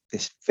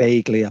this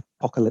vaguely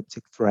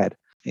apocalyptic thread.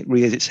 It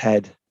rears its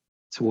head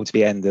towards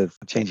the end of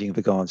Changing of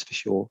the Guards for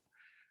sure.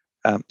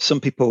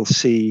 Some people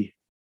see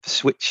the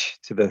switch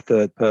to the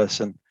third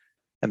person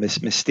and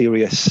this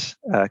mysterious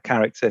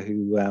character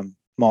who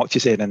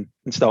marches in and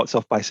starts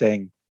off by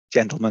saying,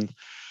 "Gentlemen,"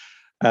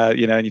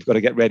 and you've got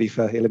to get ready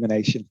for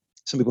elimination.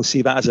 Some people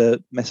see that as a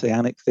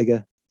messianic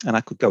figure, and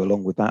I could go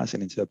along with that as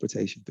an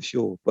interpretation for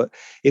sure. But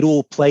it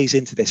all plays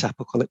into this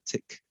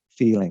apocalyptic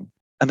feeling.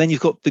 And then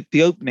you've got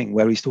the opening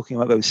where he's talking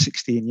about those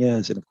 16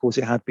 years. And of course,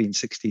 it had been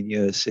 16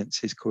 years since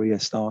his career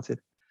started.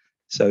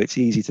 So it's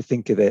easy to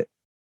think of it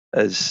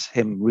as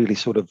him really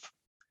sort of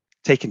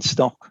taking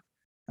stock.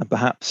 And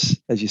perhaps,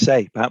 as you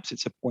say, perhaps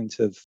it's a point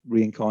of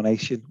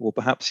reincarnation, or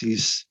perhaps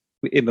he's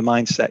in the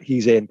mindset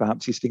he's in,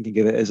 perhaps he's thinking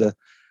of it as a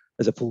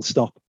full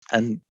stop.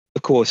 And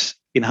of course,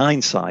 in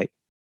hindsight,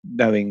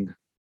 knowing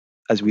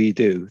as we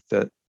do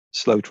that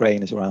Slow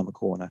Train is around the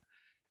corner,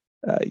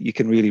 you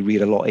can really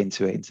read a lot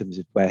into it in terms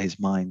of where his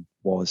mind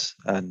was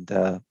and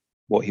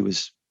what he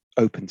was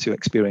open to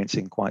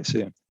experiencing quite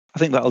soon. I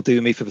think that'll do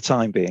me for the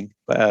time being.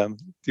 But do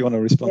you want to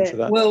respond to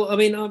that? Well, I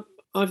mean,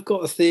 I've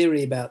got a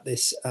theory about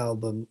this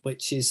album,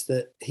 which is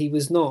that he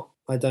was not,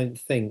 I don't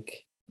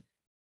think,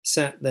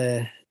 sat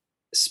there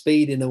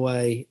speeding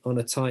away on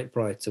a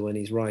typewriter when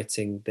he's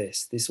writing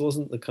this. This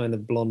wasn't the kind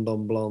of blonde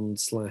on blonde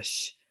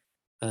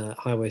 /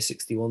 Highway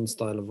 61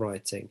 style of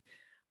writing.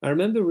 I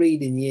remember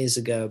reading years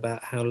ago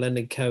about how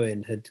Leonard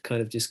Cohen had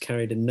kind of just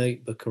carried a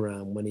notebook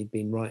around when he'd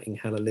been writing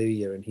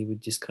Hallelujah, and he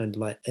would just kind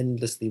of like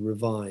endlessly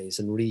revise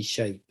and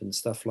reshape and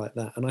stuff like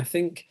that. And I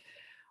think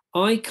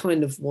I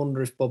kind of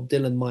wonder if Bob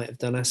Dylan might have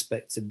done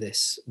aspects of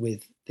this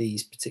with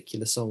these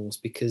particular songs,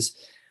 because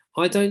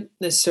I don't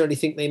necessarily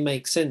think they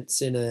make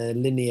sense in a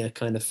linear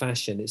kind of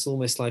fashion. It's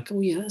almost like,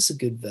 oh, yeah, that's a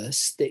good verse.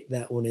 Stick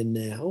that one in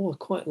there. Oh, I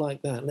quite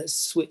like that. Let's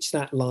switch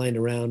that line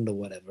around or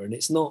whatever. And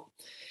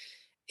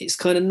it's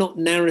kind of not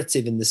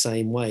narrative in the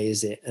same way,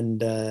 is it?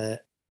 And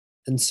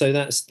so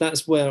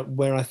that's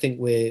where I think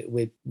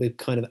we're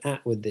kind of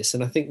at with this,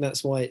 and I think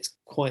that's why it's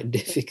quite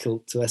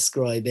difficult to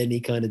ascribe any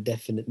kind of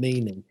definite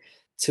meaning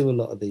to a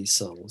lot of these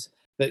songs.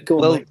 But go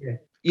on, Well, mate. Yeah.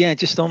 yeah,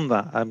 just on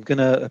that, I'm going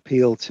to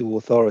appeal to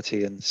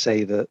authority and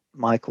say that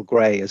Michael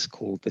Gray has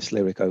called this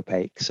lyric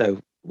opaque.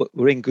 So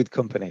we're in good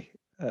company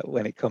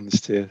when it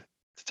comes to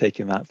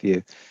taking that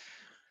view.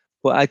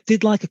 But I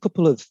did like a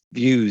couple of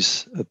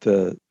views of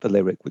the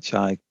lyric, which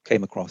I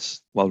came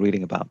across while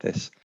reading about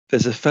this.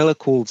 There's a fella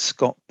called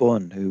Scott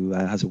Bunn who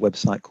has a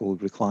website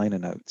called Recliner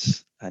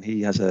Notes, and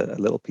he has a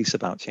little piece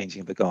about Changing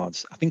of the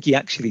Guards. I think he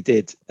actually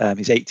did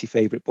his 80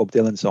 favorite Bob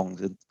Dylan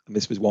songs, and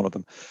this was one of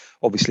them,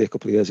 obviously a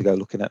couple of years ago,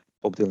 looking at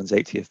Bob Dylan's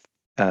 80th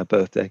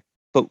birthday.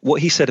 But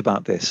what he said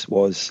about this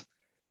was,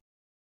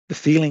 the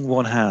feeling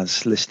one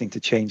has listening to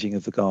Changing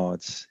of the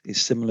Guards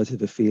is similar to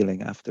the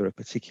feeling after a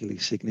particularly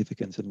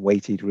significant and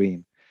weighty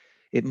dream.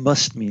 It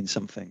must mean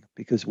something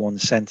because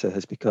one's center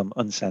has become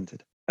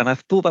uncentered. And I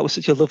thought that was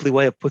such a lovely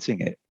way of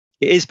putting it.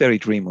 It is very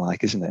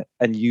dreamlike, isn't it?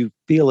 And you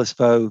feel as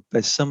though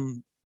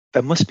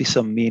there must be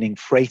some meaning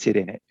freighted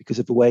in it because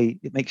of the way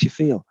it makes you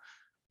feel.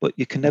 But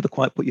you can never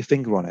quite put your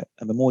finger on it.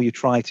 And the more you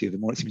try to, the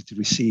more it seems to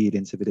recede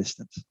into the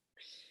distance.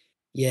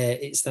 Yeah,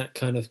 it's that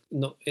kind of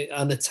not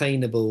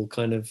unattainable,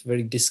 kind of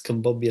very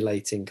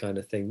discombobulating kind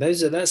of thing.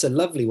 That's a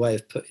lovely way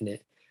of putting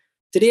it.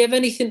 Did he have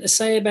anything to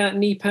say about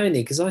Knee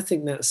Pony? Because I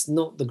think that's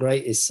not the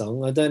greatest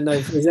song. I don't know.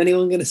 Is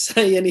anyone going to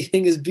say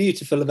anything as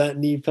beautiful about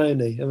Knee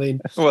Pony? I mean,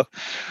 well,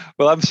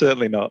 I'm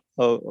certainly not.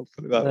 I'll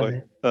put it that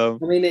way. I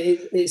mean,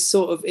 it's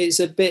sort of, it's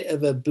a bit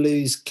of a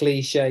blues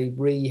cliche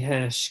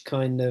rehash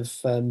kind of.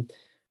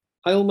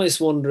 I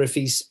almost wonder if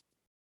he's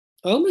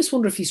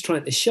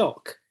trying to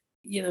shock.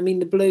 You know, I mean,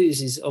 the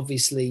blues is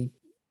obviously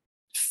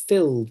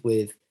filled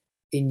with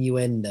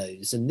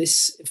innuendos, and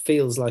this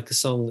feels like a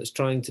song that's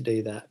trying to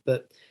do that,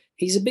 but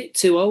he's a bit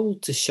too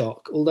old to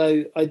shock.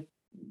 Although I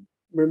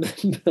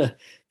remember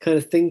kind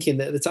of thinking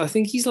that I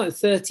think he's like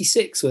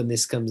 36 when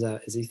this comes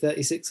out. Is he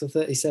 36 or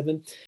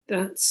 37?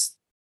 That's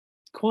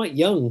quite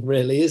young,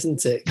 really,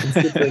 isn't it?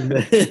 Considering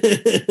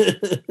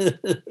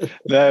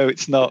No,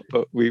 it's not,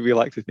 but we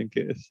like to think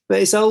it is.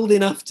 But it's old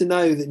enough to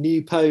know that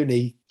New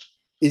Pony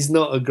is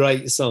not a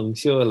great song,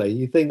 surely.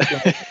 You think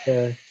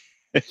like,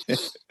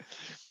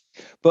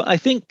 But I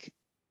think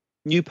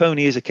New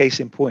Pony is a case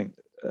in point.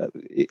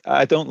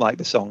 I don't like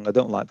the song. I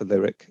don't like the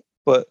lyric,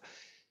 but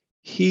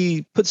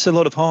he puts a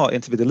lot of heart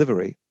into the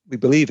delivery. We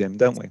believe him,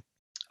 don't we?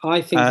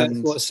 I think that's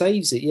what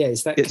saves it. Yeah,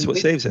 it's what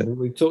saves it.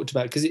 We've talked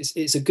about, because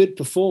it's a good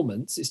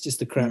performance. It's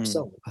just a crap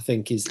song, I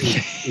think, is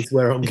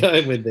where I'm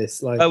going with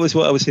this. Like, that was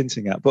what I was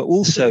hinting at. But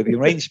also the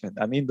arrangement.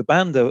 I mean, the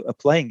band are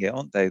playing it,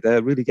 aren't they?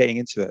 They're really getting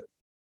into it.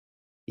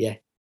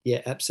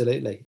 Yeah,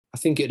 absolutely. I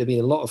think it'd have been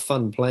a lot of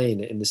fun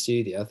playing it in the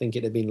studio. I think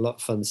it'd have been a lot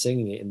of fun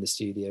singing it in the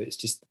studio. It's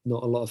just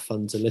not a lot of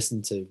fun to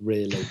listen to,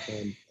 really.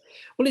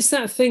 Well, it's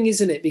that thing,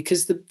 isn't it?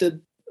 Because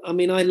I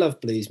mean, I love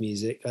blues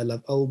music. I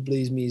love old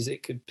blues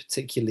music,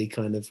 particularly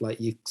kind of like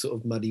your sort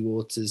of Muddy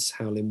Waters,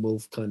 Howlin'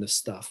 Wolf kind of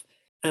stuff.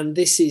 And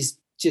this is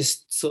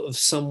just sort of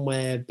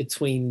somewhere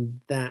between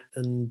that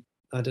and,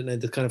 I don't know,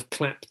 the kind of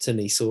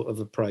Clapton-y sort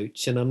of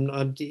approach.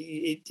 And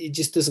it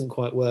just doesn't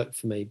quite work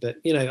for me. But,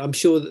 you know, I'm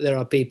sure that there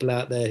are people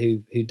out there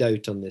who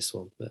dote on this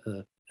one. But,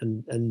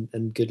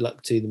 and good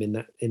luck to them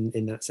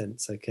in that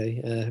sense.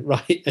 Okay,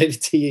 right, over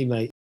to you,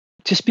 mate.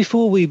 Just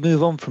before we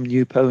move on from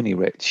New Pony,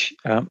 Rich,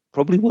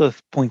 probably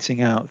worth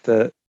pointing out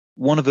that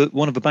one of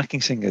the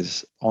backing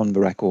singers on the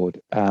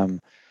record,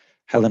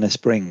 Helena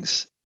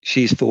Springs,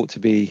 she's thought to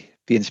be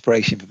the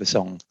inspiration for the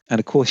song, and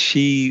of course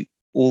she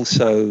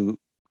also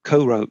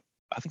co-wrote,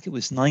 I think it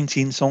was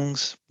 19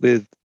 songs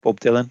with Bob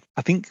Dylan.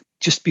 I think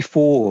just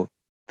before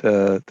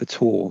the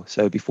tour,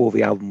 so before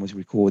the album was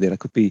recorded. I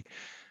could be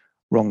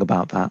wrong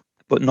about that,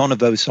 but none of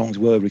those songs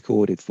were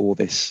recorded for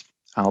this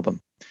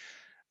album.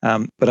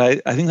 But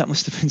I think that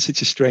must have been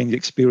such a strange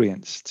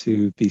experience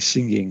to be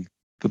singing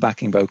the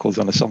backing vocals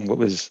on a song that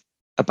was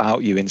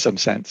about you in some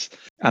sense.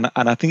 And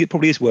I think it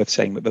probably is worth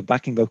saying that the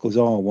backing vocals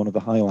are one of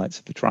the highlights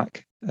of the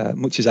track,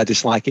 much as I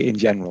dislike it in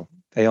general.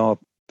 They are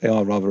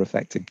rather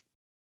affecting.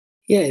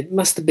 Yeah, it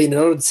must have been an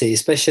oddity,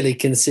 especially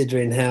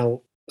considering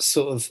how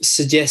sort of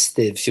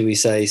suggestive, shall we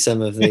say,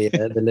 some of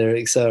the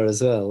lyrics are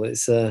as well.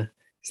 It's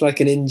like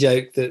an in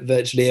joke that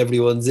virtually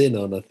everyone's in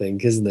on, I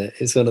think, isn't it?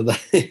 It's one of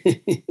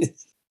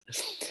those.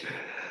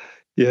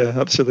 Yeah,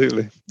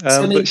 absolutely.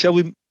 But shall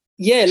we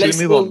Yeah, Should let's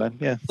we move on then?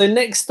 Yeah. So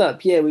next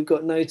up, we've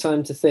got No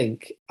Time to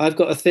Think. I've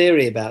got a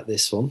theory about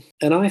this one,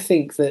 and I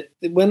think that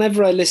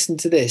whenever I listen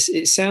to this,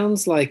 it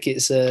sounds like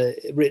it's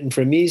written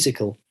for a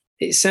musical.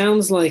 It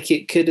sounds like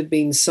it could have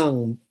been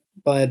sung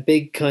by a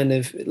big kind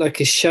of like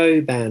a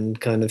show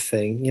band kind of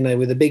thing,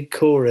 with a big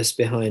chorus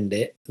behind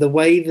it. The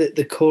way that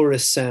the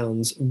chorus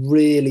sounds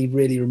really,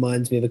 really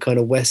reminds me of a kind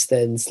of West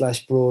End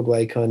 /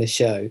 Broadway kind of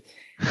show.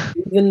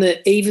 Even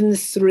the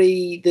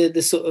three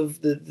the sort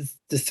of the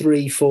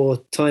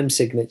 3/4 time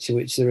signature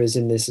which there is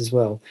in this as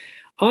well.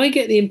 I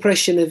get the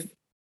impression of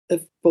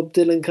Bob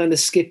Dylan kind of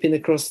skipping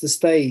across the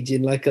stage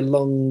in like a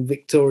long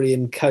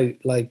Victorian coat,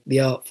 like the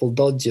Artful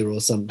Dodger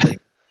or something,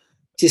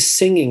 just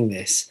singing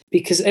this,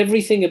 because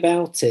everything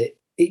about it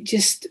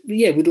just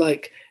with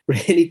like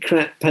really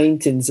crap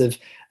paintings of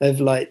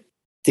like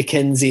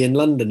Dickensian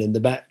London in the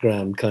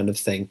background kind of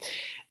thing.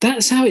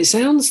 That's how it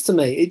sounds to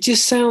me. It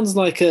just sounds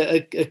like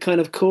a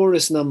kind of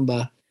chorus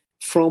number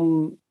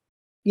from,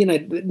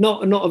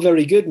 not a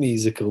very good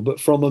musical, but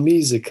from a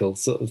musical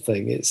sort of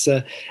thing. It's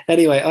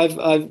anyway.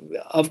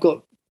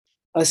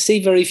 I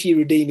see very few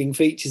redeeming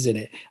features in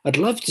it. I'd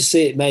love to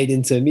see it made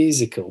into a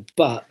musical,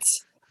 but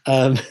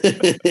are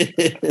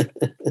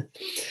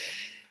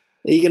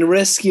you going to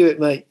rescue it,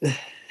 mate?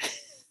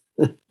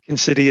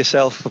 Consider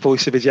yourself the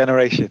voice of a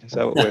generation. Is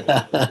that what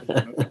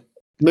we're?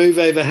 Move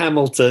over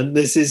Hamilton.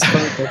 This is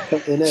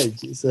cutting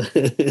edge.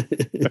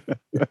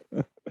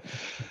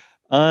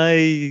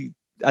 I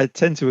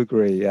tend to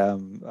agree.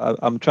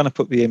 I'm trying to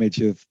put the image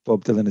of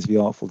Bob Dylan as the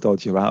Artful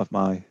Dodger out of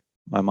my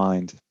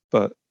mind,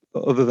 but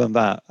other than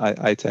that,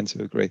 I tend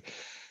to agree.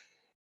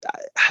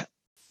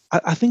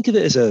 I think of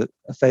it as a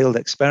failed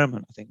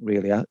experiment. I think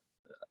really. I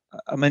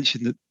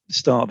mentioned at the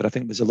start, but I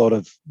think there's a lot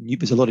of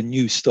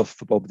new stuff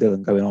for Bob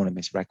Dylan going on in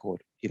this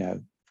record.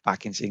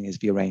 Backing singers,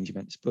 the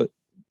arrangements, but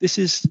this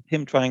is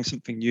him trying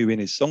something new in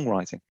his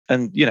songwriting,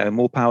 and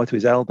more power to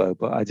his elbow.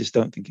 But I just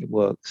don't think it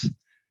works.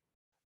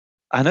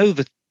 I know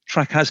the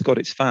track has got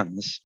its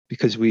fans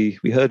because we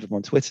heard them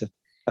on Twitter.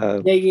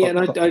 And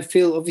I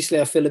feel a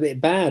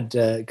bit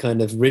bad,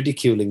 kind of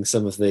ridiculing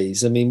some of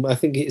these. I mean, I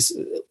think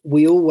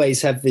we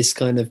always have this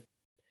kind of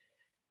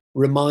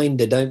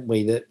reminder, don't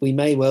we, that we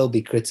may well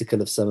be critical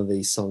of some of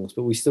these songs,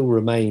 but we still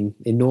remain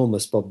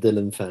enormous Bob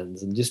Dylan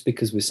fans. And just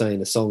because we're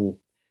saying a song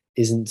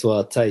isn't to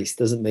our taste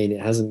doesn't mean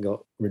it hasn't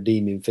got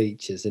redeeming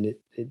features, and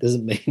it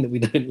doesn't mean that we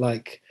don't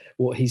like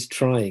what he's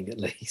trying, at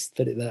least,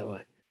 put it that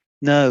way.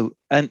 No,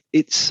 and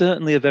it's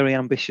certainly a very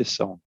ambitious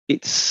song.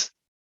 It's,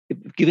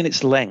 given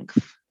its length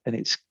and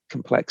its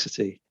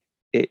complexity,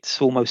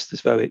 it's almost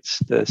as though it's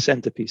the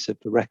centerpiece of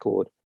the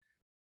record.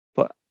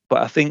 But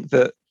I think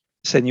that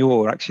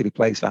Senor actually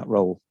plays that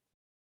role.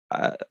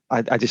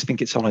 I just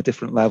think it's on a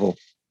different level,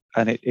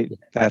 and it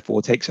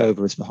therefore takes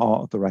over as the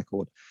heart of the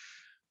record.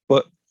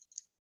 But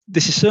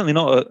this is certainly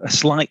not a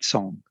slight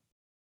song.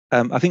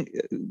 I think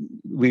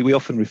we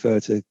often refer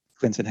to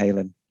Clinton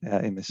Halen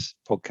in this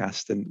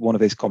podcast, and one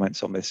of his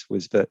comments on this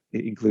was that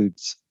it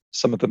includes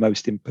some of the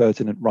most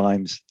impertinent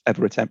rhymes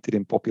ever attempted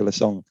in popular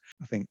song.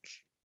 I think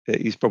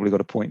he's probably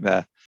got a point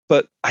there.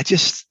 But I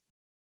just,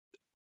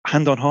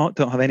 hand on heart,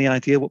 don't have any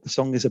idea what the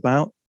song is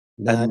about.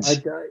 No,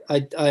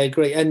 I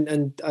agree,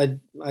 and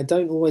I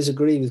don't always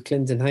agree with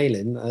Clinton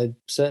Halen. I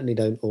certainly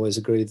don't always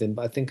agree with him,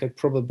 but I think I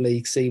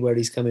probably see where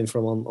he's coming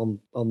from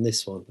on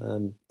this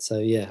one. So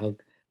yeah,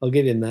 I'll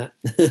give him that.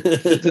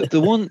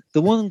 the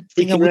one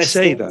thing I would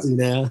say though,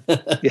 now.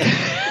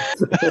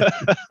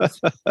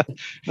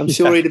 I'm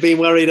sure he'd have been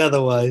worried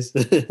otherwise.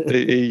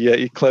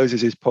 he closes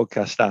his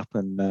podcast app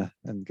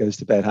and goes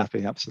to bed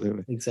happy.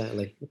 Absolutely,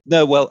 exactly.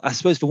 No, well, I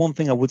suppose the one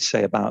thing I would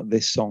say about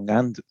this song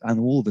and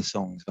all the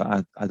songs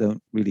that I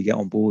don't really get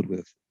on board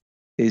with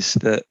is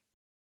that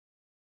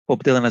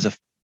Bob Dylan has a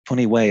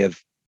funny way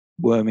of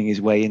worming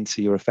his way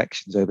into your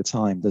affections over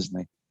time, doesn't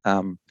he?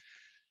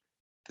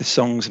 The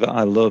songs that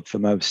I love the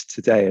most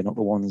today are not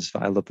the ones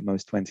that I loved the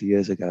most 20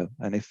 years ago.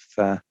 And if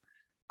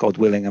God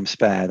willing, I'm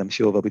spared, I'm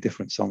sure there'll be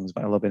different songs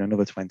that I love in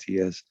another 20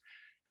 years.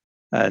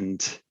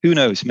 And who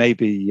knows,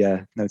 maybe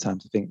No Time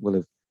to Think will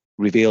have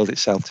revealed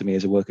itself to me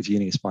as a work of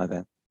genius by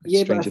then.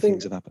 Stranger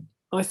things have happened.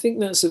 I think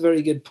that's a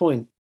very good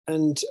point.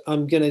 And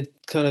I'm going to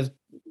kind of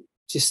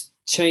just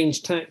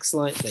change tack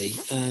slightly.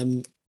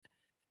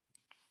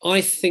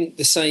 I think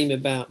the same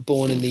about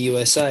Born in the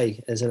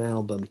USA as an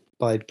album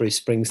by Bruce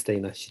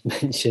Springsteen. I should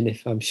mention,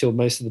 if I'm sure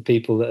most of the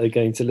people that are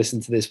going to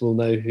listen to this will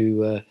know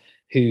who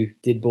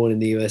did Born in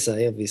the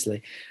USA,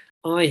 obviously.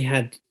 I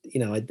had,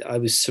 I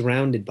was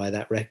surrounded by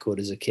that record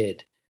as a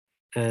kid.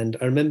 And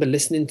I remember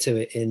listening to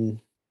it in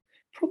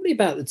probably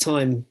about the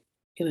time,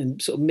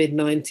 sort of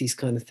mid-90s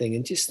kind of thing,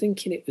 and just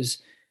thinking it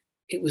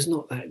was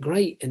not that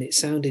great, and it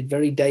sounded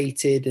very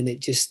dated, and it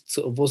just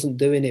sort of wasn't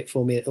doing it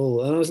for me at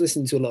all. And I was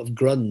listening to a lot of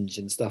grunge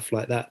and stuff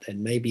like that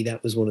then. Maybe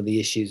that was one of the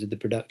issues with the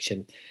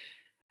production.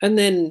 And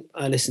then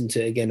I listened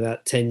to it again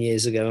about 10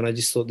 years ago, and I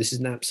just thought this is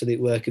an absolute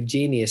work of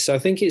genius. So I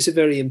think it's a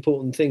very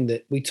important thing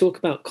that we talk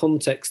about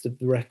context of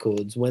the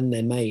records when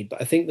they're made,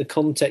 but I think the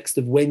context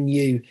of when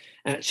you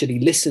actually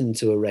listen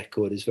to a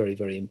record is very,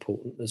 very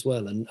important as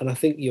well. And I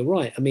think you're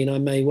right. I mean, I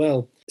may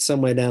well,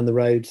 somewhere down the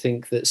road,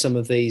 think that some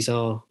of these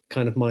are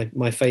kind of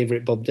my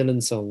favourite Bob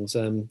Dylan songs.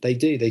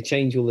 They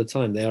change all the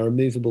time. They are a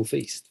movable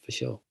feast, for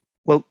sure.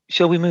 Well,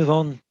 shall we move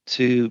on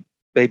to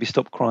Baby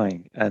Stop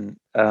Crying? And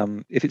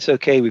if it's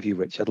okay with you,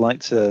 Rich, I'd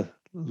like to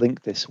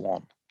link this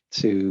one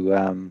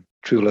to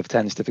True Love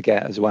Tends to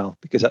Forget as well,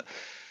 because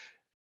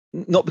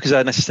not because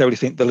I necessarily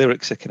think the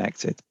lyrics are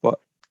connected,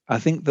 but I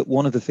think that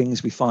one of the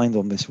things we find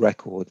on this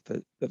record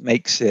that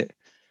makes it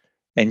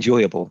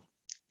enjoyable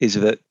is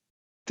that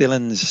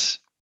Dylan's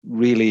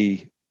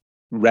really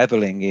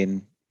reveling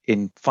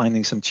in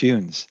finding some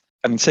tunes.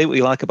 I mean, say what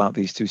you like about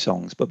these two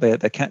songs, but they're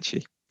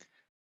catchy.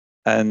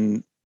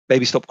 And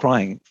Baby Stop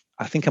Crying,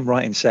 I think I'm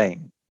right in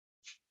saying,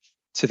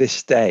 to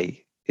this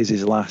day, is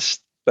his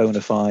last bona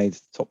fide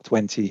top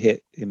 20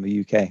 hit in the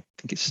UK. I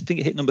think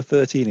it hit number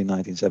 13 in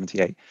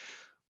 1978,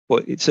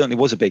 but it certainly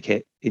was a big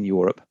hit in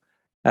Europe.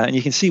 And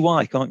you can see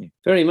why, can't you?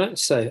 Very much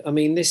so. I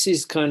mean, this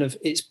is kind of,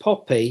 it's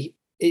poppy.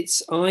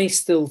 I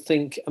still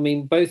think, I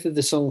mean, both of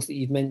the songs that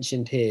you've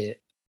mentioned here,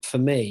 for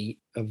me,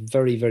 are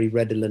very, very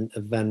redolent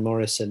of Van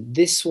Morrison.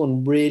 This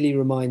one really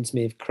reminds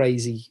me of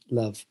Crazy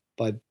Love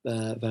by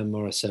Van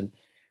Morrison,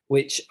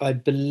 which I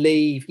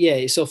believe, yeah,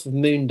 it's off of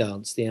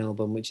Moondance, the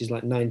album, which is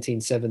like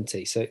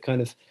 1970. So it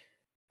kind of,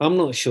 I'm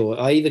not sure.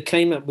 I either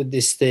came up with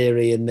this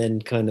theory and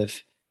then kind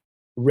of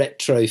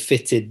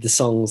retrofitted the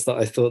songs that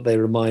I thought they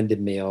reminded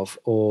me of,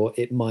 or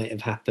it might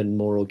have happened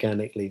more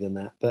organically than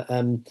that. But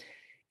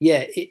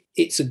yeah,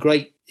 it's a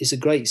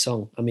great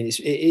song. I mean,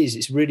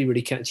 it's really,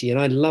 really catchy, and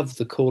I love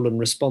the call and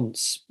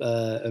response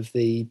of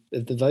the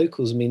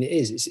vocals. I mean,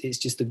 it's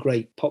just a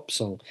great pop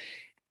song.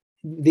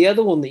 The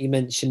other one that you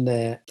mentioned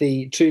there,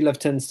 the True Love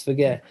Tends to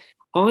Forget,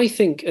 I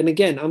think, and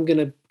again, I'm going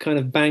to kind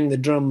of bang the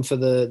drum for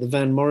the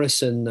Van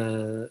Morrison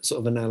sort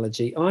of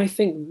analogy. I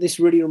think this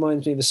really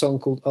reminds me of a song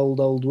called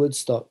Old Old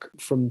Woodstock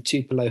from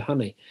Tupelo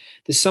Honey.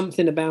 There's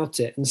something about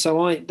it. And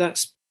so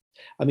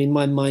I mean,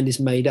 my mind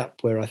is made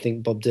up where I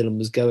think Bob Dylan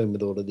was going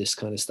with all of this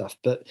kind of stuff.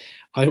 But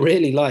I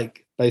really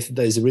like both of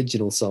those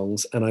original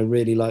songs, and I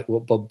really like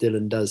what Bob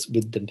Dylan does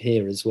with them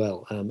here as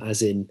well,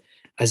 as in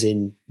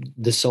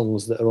the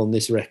songs that are on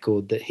this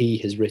record that he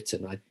has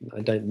written.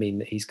 I don't mean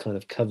that he's kind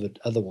of covered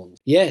other ones.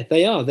 Yeah,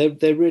 they are.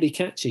 They're really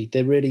catchy.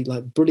 They're really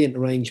like brilliant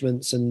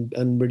arrangements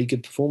and really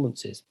good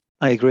performances.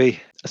 I agree.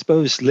 I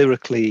suppose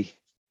lyrically,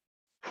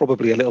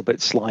 probably a little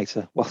bit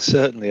slighter. Well,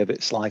 certainly a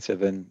bit slighter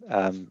than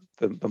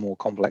the more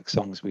complex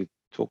songs we've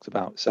talked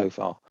about so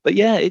far. But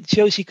yeah, it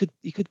shows he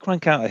could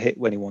crank out a hit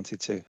when he wanted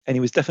to, and he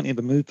was definitely in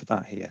the mood for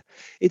that here.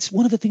 It's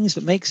one of the things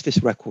that makes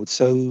this record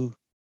so,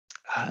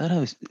 I don't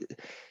know,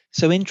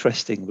 so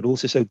interesting, but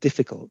also so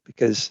difficult,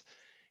 because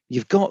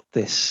you've got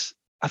this,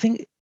 I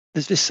think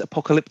there's this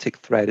apocalyptic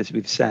thread, as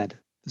we've said.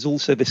 There's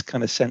also this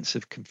kind of sense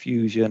of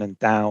confusion and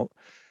doubt.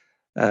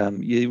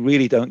 You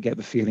really don't get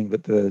the feeling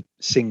that the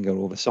singer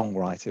or the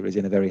songwriter is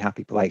in a very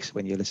happy place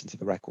when you listen to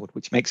the record,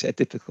 which makes it a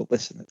difficult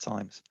listen at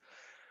times.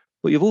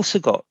 But you've also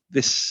got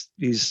these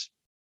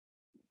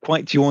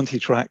quite jaunty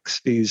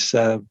tracks, these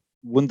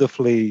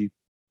wonderfully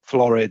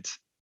florid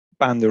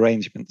band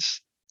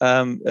arrangements.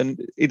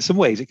 And in some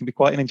ways, it can be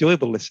quite an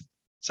enjoyable listen.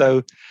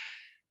 So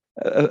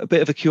a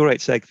bit of a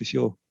curate's egg for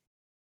sure.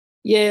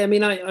 Yeah, I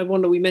mean, I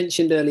wonder. We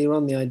mentioned earlier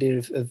on the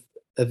idea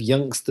of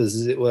youngsters,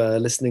 as it were,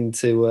 listening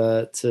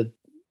to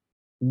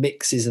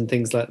mixes and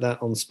things like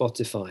that on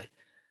Spotify,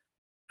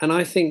 and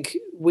I think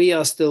we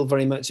are still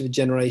very much of a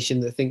generation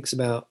that thinks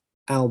about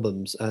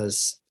albums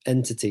as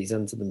entities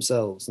unto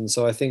themselves, and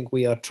so I think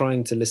we are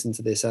trying to listen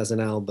to this as an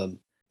album.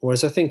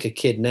 Whereas I think a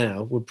kid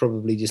now would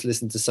probably just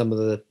listen to some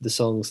of the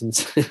songs and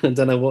say, I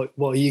don't know,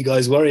 what are you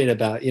guys worrying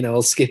about? You know,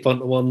 I'll skip on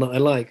to one that I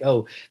like.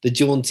 Oh, the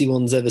jaunty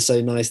one's ever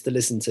so nice to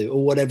listen to,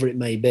 or whatever it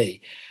may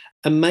be.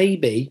 And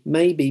maybe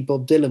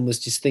Bob Dylan was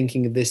just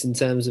thinking of this in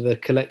terms of a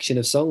collection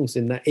of songs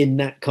in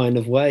that kind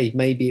of way.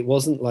 Maybe it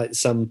wasn't like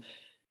some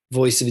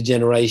voice of a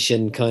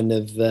generation kind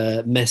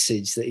of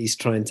message that he's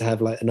trying to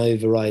have like an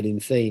overriding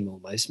theme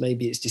almost.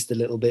 Maybe it's just a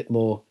little bit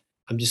more,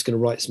 I'm just going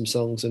to write some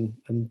songs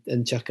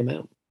and chuck them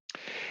out.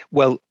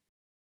 Well,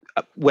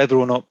 whether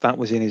or not that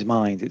was in his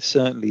mind, it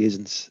certainly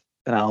isn't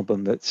an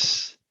album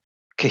that's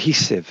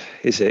cohesive,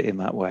 is it, in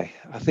that way?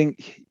 I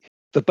think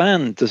the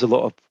band does a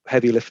lot of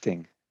heavy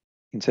lifting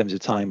in terms of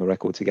tying a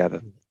record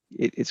together.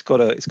 It's got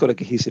a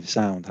cohesive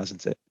sound,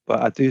 hasn't it?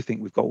 But I do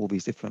think we've got all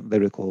these different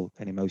lyrical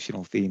and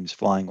emotional themes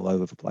flying all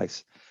over the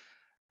place,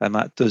 and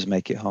that does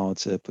make it hard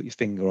to put your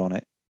finger on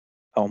it,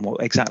 on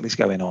what exactly is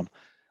going on.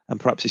 And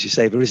perhaps, as you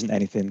say, there isn't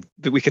anything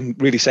that we can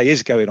really say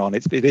is going on.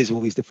 It is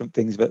all these different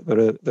things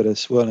that are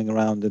swirling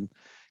around and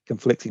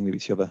conflicting with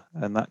each other,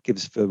 and that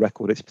gives the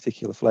record its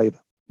particular flavour.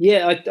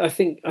 Yeah, I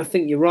think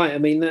you're right. I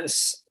mean,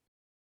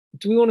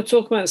 do we want to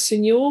talk about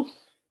Signor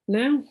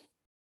now?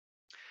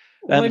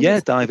 Yeah,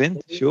 dive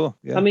in. Sure.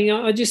 Yeah. I mean,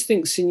 I just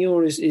think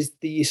Signor is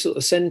the sort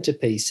of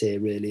centerpiece here,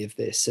 really, of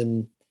this.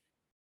 And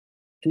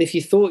if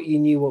you thought you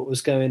knew what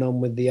was going on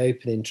with the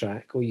opening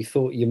track, or you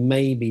thought you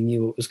maybe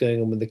knew what was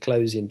going on with the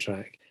closing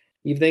track,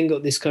 you've then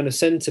got this kind of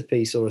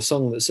centerpiece, or a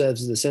song that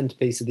serves as the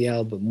centerpiece of the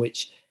album,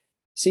 which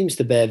seems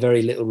to bear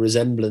very little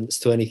resemblance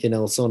to anything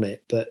else on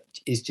it, but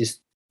is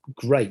just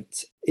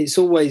great. It's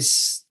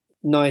always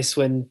nice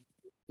when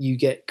you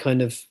get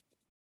kind of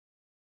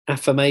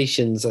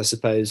affirmations, I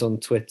suppose, on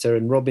Twitter.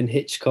 And Robin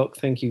Hitchcock,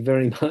 thank you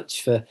very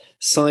much for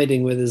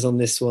siding with us on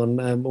this one.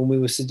 When we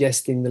were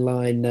suggesting the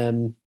line,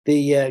 can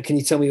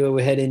you tell me where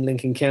we're heading?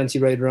 Lincoln County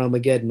Road or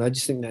Armageddon? I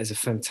just think that is a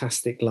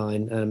fantastic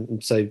line.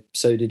 And so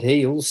did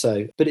he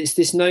also. But it's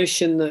this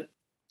notion that,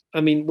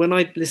 I mean, when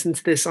I listened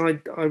to this, I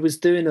was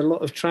doing a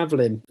lot of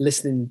traveling,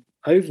 listening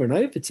over and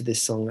over to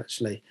this song,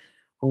 actually,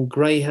 on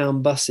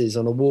Greyhound buses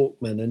on a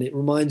Walkman. And it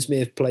reminds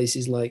me of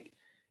places like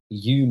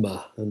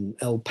Yuma and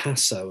El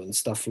Paso and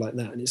stuff like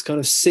that. And it's kind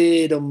of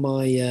seared on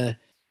my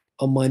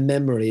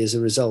memory as a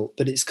result.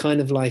 But it's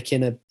kind of like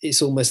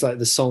it's almost like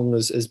the song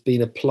has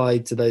been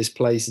applied to those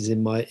places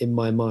in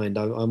my mind.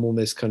 I'm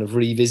almost kind of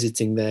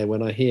revisiting there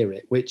when I hear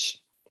it, which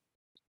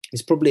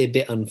is probably a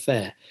bit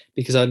unfair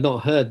because I've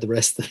not heard the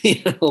rest of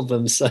the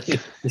album. So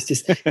it's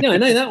just, I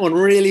know that one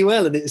really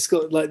well. And it's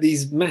got like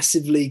these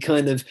massively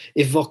kind of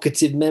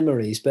evocative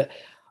memories, but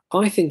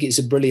I think it's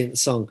a brilliant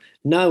song.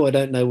 No, I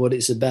don't know what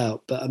it's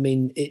about, but I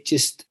mean,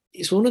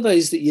 it's one of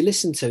those that you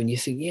listen to and you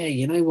think, yeah,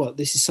 you know what,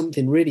 this is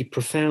something really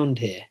profound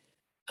here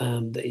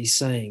that he's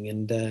saying.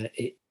 And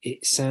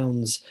it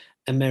sounds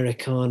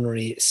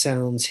Americana-y, it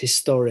sounds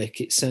historic,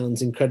 it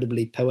sounds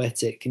incredibly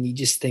poetic, and you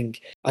just think,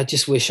 I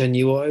just wish I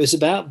knew what it was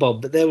about,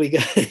 Bob, but there we go.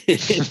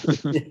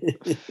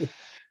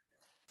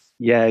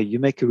 Yeah, you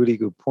make a really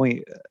good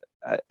point.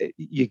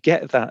 You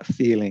get that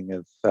feeling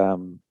of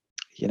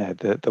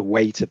the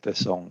weight of the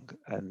song,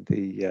 and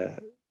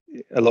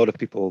a lot of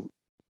people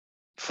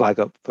flag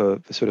up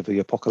for sort of the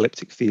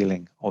apocalyptic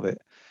feeling of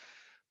it.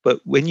 But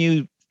when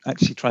you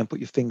actually try and put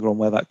your finger on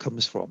where that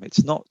comes from,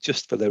 it's not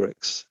just the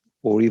lyrics,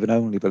 or even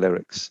only the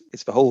lyrics.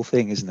 It's the whole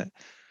thing, isn't it?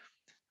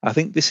 I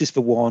think this is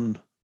the one,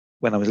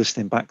 when I was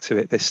listening back to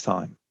it this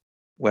time,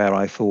 where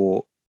I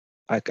thought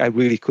I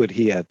really could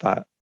hear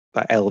that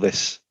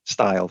Elvis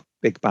style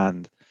big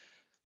band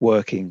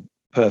working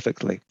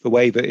perfectly. The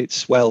way that it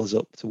swells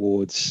up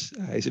towards,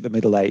 is it the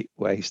middle eight,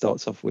 where he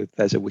starts off with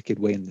 "There's a Wicked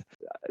Wind."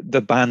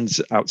 The band's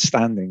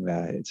outstanding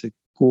there. It's a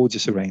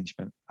gorgeous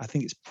arrangement. I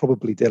think it's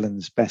probably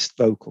Dylan's best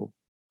vocal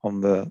on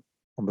the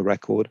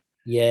record.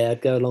 Yeah,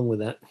 I'd go along with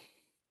that.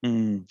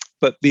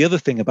 But the other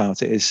thing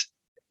about it is,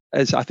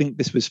 as I think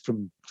this was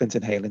from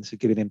Clinton Halen, so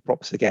giving him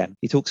props again,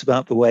 he talks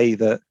about the way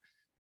that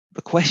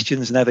the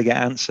questions never get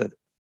answered,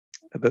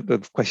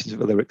 the questions that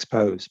the lyrics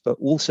pose, but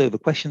also the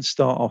questions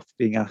start off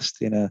being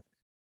asked in a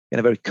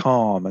very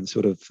calm and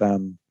sort of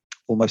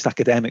almost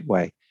academic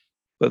way.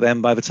 But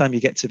then by the time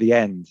you get to the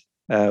end,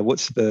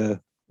 what's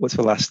the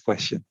last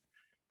question?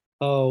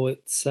 Oh,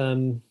 it's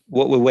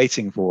what we're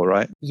waiting for,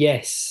 right?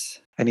 Yes.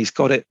 And he's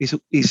got it.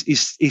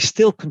 He's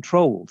still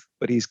controlled,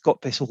 but he's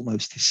got this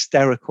almost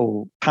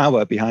hysterical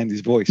power behind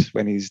his voice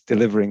when he's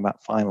delivering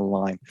that final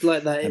line. It's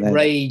like that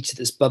rage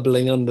that's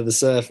bubbling under the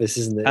surface,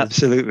 isn't it?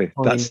 Absolutely.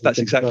 That's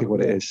exactly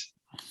what it is.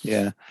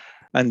 Yeah.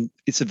 And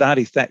it's that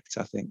effect,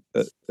 I think,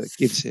 that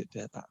gives it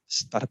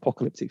that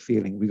apocalyptic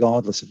feeling,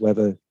 regardless of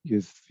whether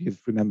you've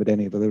remembered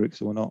any of the lyrics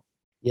or not.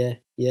 Yeah.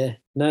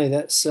 No,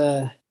 that's.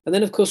 And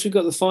then, of course, we've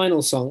got the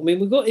final song. I mean,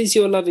 we've got "Is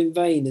Your Love in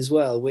Vain" as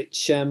well.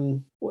 Which,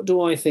 what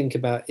do I think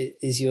about it?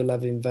 "Is Your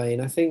Love in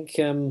Vain"? I think.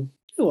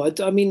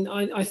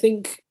 I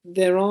think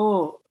there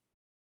are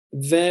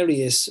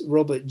various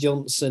Robert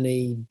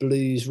Johnson-y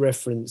blues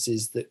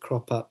references that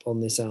crop up on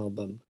this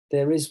album.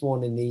 There is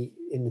one in the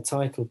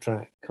title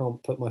track.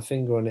 Can't put my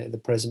finger on it at the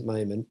present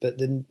moment. But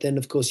then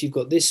of course you've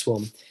got this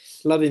one.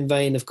 "Love in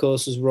Vain," of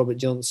course, was Robert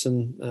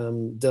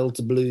Johnson,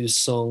 Delta Blues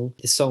song.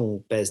 The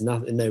song bears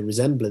no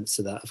resemblance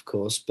to that, of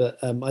course. But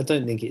I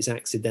don't think it's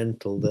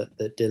accidental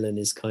that Dylan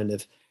is kind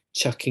of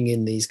chucking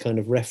in these kind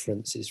of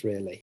references.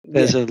 Really,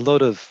 there's a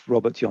lot of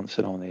Robert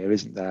Johnson on here,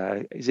 isn't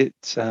there? Is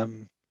it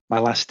 "My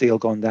Last Deal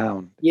Gone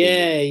Down"?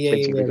 Yeah.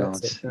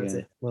 That's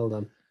it. Well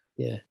done.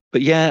 Yeah.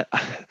 But yeah,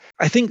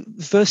 I think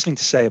the first thing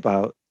to say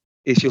about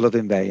 "Is Your Love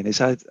in Vain"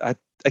 is I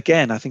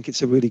think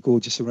it's a really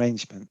gorgeous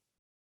arrangement.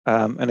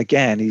 And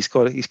again, he's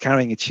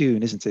carrying a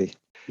tune, isn't he?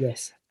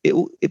 Yes.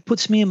 It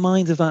puts me in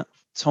mind of that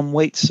Tom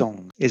Waits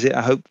song. Is it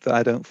 "I Hope That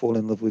I Don't Fall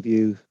in Love with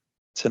You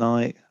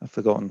Tonight"? I've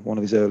forgotten one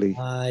of his early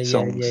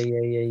songs.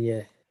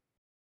 Yeah.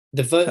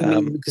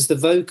 Because the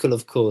vocal,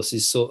 of course,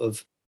 is sort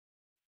of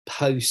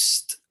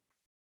post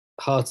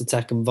Heart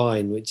Attack and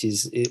Vine, which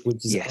is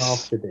yes.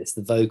 After this,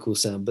 the vocal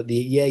sound. But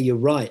you're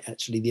right.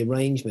 Actually, the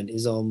arrangement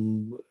is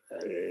on.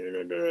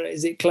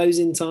 Is it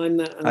Closing Time?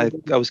 That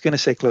I was going to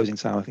say Closing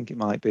Time. I think it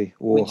might be,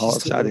 or Heart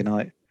of Saturday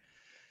Night.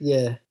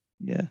 Yeah.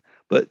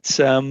 But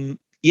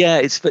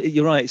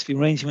you're right. It's the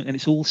arrangement, and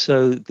it's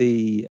also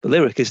the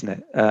lyric, isn't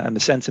it? And the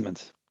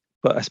sentiment.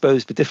 But I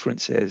suppose the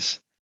difference is,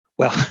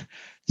 well,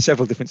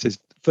 several differences.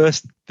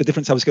 First, the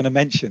difference I was going to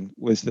mention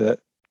was that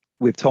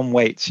with Tom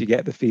Waits, you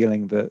get the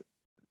feeling that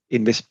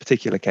in this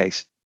particular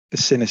case, the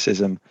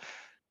cynicism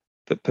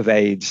that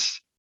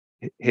pervades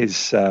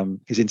his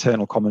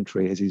internal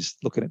commentary as he's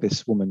looking at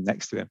this woman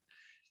next to him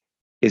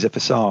is a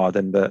facade,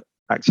 and that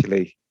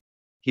actually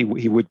he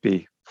would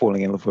be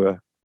falling in love with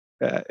her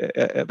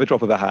at the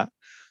drop of a hat.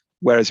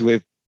 Whereas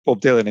with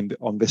Bob Dylan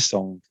on this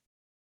song,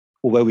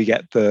 although we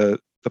get the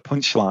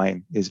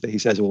punchline is that he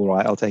says, "All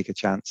right, I'll take a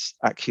chance."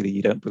 Actually,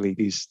 you don't believe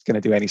he's going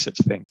to do any such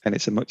thing, and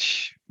it's a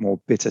much more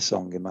bitter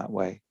song in that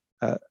way.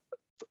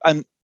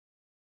 And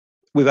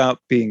without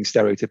being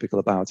stereotypical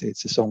about it,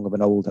 it's a song of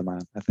an older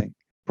man. I think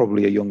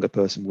probably a younger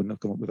person wouldn't have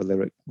come up with a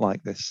lyric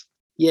like this.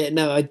 Yeah,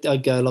 no, I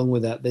go along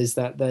with that. There's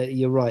that.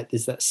 You're right.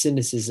 There's that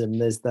cynicism.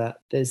 There's a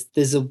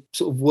sort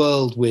of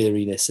world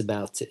weariness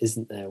about it,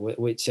 isn't there?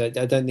 Which I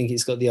don't think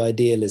it's got the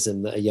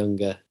idealism that a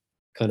younger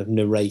kind of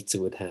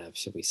narrator would have,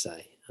 shall we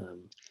say? Yeah.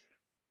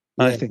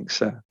 I think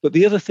so. But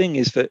the other thing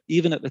is that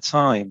even at the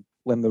time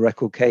when the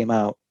record came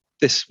out,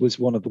 this was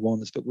one of the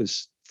ones that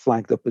was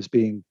flagged up as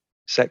being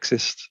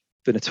sexist.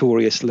 The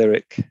notorious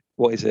lyric,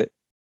 what is it?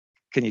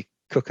 Can you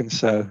cook and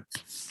sew?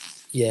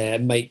 Yeah,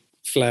 make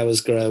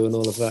flowers grow and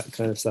all of that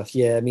kind of stuff.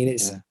 Yeah, I mean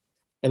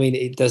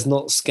it does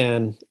not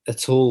scan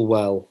at all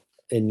well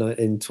in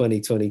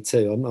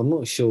 2022. I'm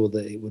not sure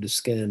that it would have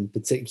scanned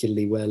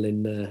particularly well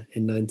in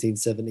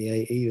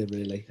 1978 either.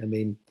 Really, I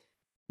mean,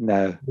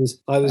 no,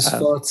 I was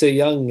far too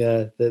young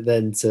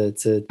then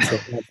to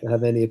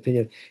have any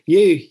opinion.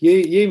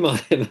 You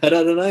might have. I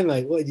don't know,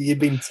 mate. What, you'd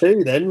been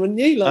two then, wouldn't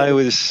you? Like,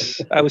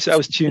 I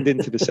was tuned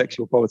into the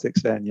sexual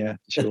politics then. Yeah,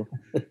 sure.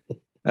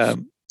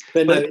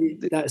 But no,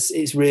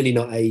 it's really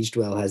not aged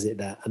well, has it?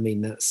 That, I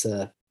mean, that's.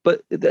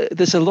 But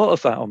there's a lot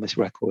of that on this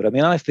record. I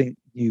mean, I think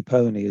New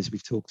Pony, as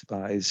we've talked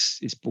about,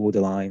 is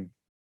borderline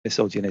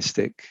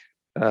misogynistic.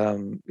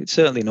 It's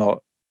certainly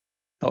not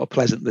a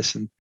pleasant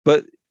listen.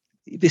 But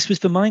this was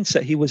the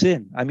mindset he was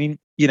in. I mean,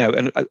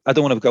 and I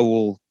don't want to go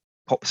all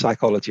pop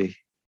psychology,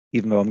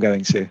 even though I'm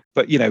going to.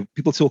 But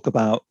people talk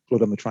about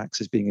Blood on the Tracks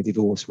as being a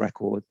divorce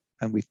record,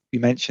 and we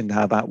mentioned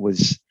how that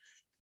was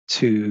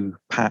too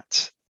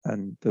pat.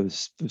 And there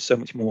was so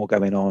much more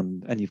going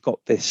on, and you've got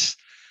this.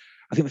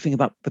 I think the thing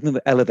that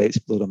elevates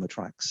Blood on the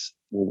Tracks,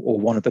 or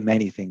one of the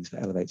many things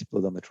that elevates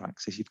Blood on the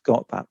Tracks, is you've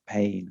got that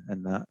pain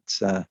and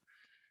that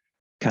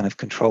kind of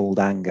controlled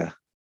anger,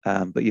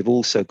 but you've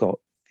also got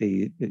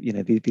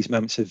these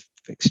moments of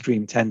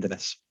extreme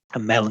tenderness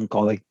and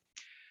melancholy,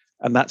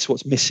 and that's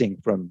what's missing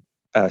from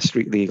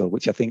Street Legal,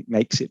 which I think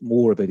makes it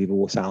more of a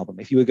divorce album.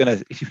 If you were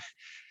gonna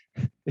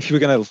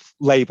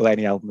label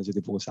any album as a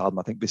divorce album,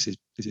 I think this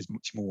is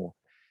much more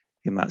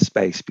in that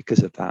space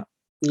because of that.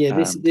 Yeah,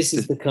 this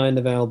is the kind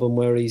of album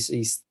where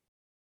he's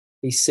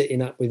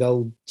sitting up with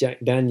old Jack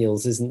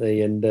Daniels, isn't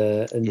he? And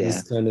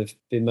he's kind of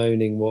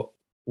bemoaning what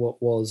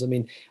was. I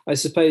mean, I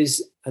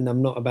suppose, and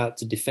I'm not about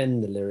to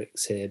defend the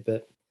lyrics here,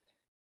 but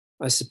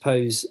I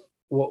suppose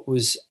what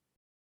was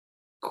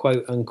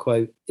quote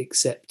unquote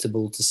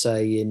acceptable to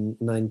say in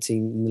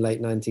the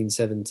late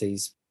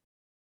 1970s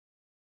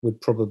would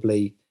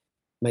probably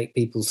make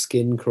people's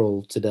skin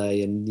crawl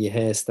today and your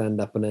hair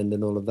stand up on end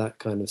and all of that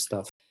kind of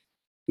stuff.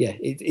 Yeah,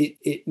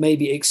 it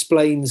maybe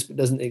explains but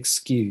doesn't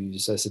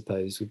excuse, I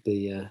suppose, would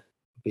be a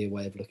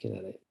way of looking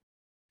at it.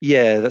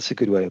 Yeah, that's a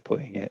good way of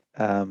putting it.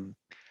 And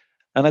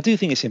I do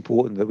think it's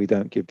important that we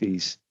don't give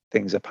these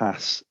things a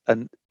pass.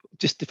 And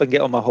just if I can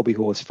get on my hobby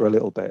horse for a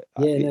little bit,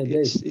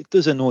 it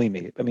does annoy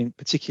me. I mean,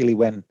 particularly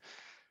when,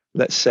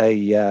 let's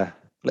say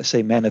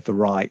men of the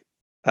right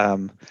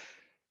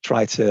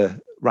try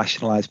to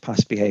rationalize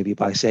past behavior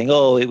by saying,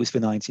 "Oh, it was the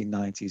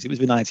 1990s, it was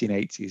the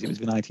 1980s, it was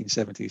the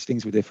 1970s.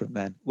 Things were different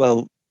then."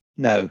 Well,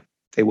 no,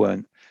 they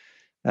weren't.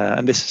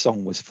 And this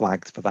song was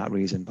flagged for that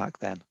reason back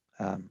then.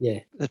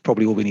 That's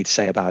probably all we need to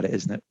say about it,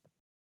 isn't it?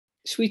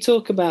 Should we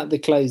talk about the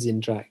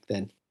closing track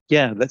then?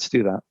 Yeah, let's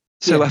do that.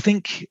 So I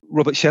think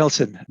Robert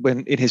Shelton,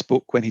 in his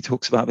book, when he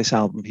talks about this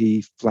album,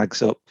 he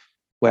flags up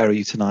 "Where Are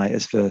You Tonight"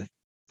 as the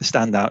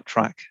standout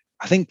track.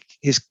 I think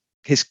his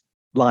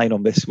line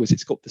on this was,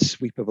 "It's got the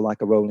sweep of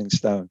like a rolling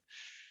stone,"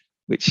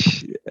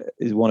 which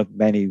is one of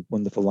many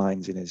wonderful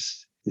lines in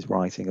his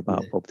writing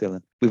about Bob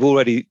Dylan. We've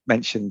already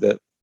mentioned that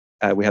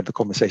we had the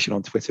conversation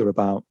on Twitter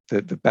about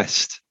the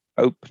best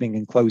opening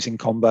and closing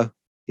combo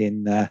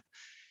in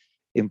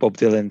Bob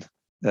Dylan,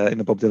 in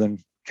the Bob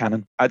Dylan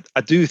canon. I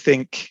do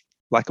think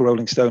 "Like a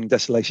Rolling Stone" and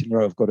 "Desolation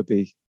Row" have got to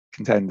be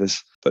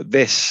contenders, but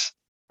this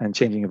and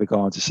 "Changing of the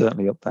Guards" are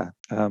certainly up there.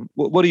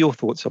 What are your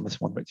thoughts on this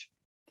one, Rich?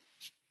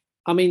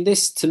 I mean,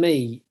 this to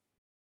me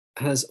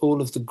has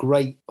all of the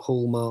great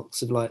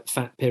hallmarks of like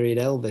Fat Period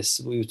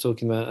Elvis we were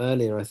talking about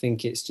earlier. I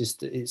think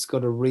it's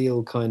got a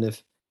real kind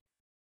of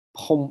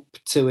pomp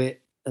to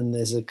it, and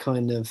there's a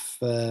kind of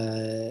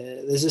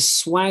there's a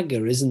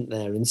swagger, isn't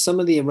there, in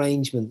some of the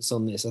arrangements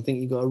on this. I think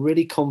you've got a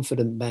really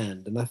confident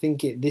band, and I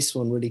think this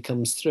one really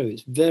comes through.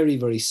 It's very,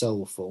 very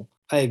soulful.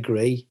 I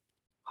agree.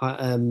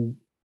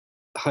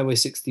 Highway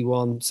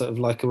 61, sort of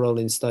like a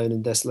Rolling Stone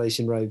and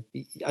Desolation Road,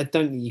 I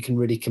don't think you can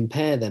really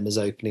compare them as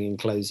opening and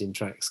closing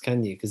tracks,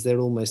 can you? Because they're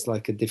almost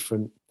like a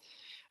different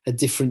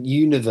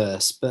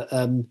universe. But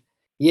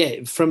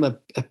yeah, from a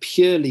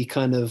purely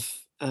kind of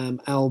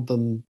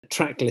album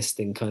track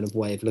listing kind of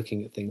way of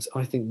looking at things,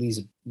 I think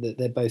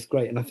they're both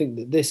great, and I think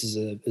that this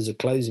as a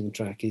closing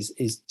track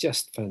is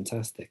just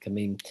fantastic. I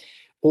mean,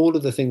 all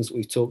of the things that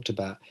we've talked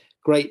about,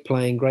 great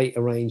playing, great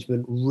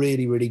arrangement,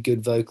 really really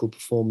good vocal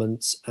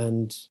performance,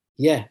 and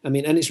yeah, I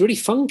mean, and it's really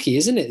funky,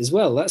 isn't it, as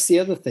well? That's the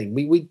other thing.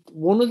 We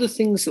one of the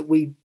things that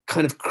we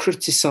kind of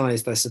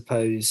criticized, I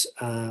suppose,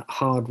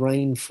 Hard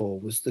Rain for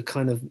was the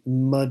kind of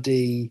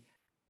muddy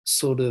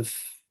sort of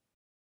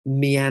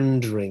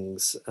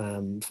meanderings,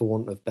 for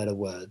want of better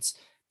words.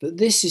 But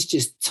this is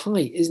just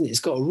tight, isn't it? It's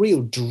got a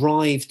real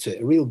drive to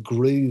it, a real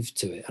groove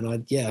to it. And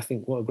I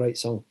think what a great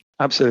song.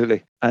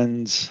 Absolutely.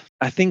 And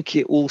I think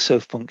it also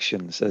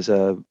functions as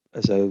a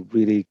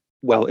really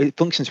well, it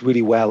functions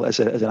really well as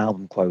an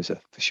album closer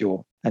for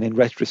sure. And in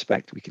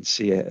retrospect, we can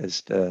see it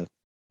as the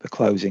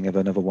closing of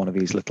another one of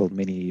these little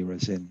mini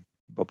eras in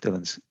Bob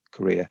Dylan's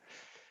career.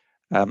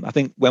 I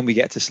think when we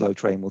get to Slow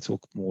Train, we'll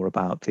talk more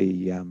about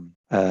the,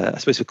 I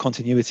suppose, the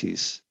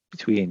continuities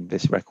between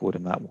this record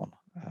and that one.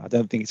 I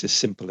don't think it's as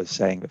simple as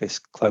saying that this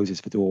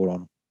closes the door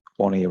on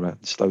one era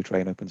and Slow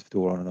Train opens the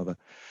door on another.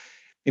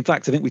 In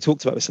fact, I think we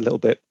talked about this a little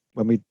bit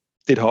when we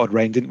did Hard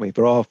Rain, didn't we?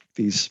 There are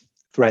these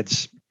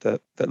threads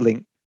that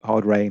link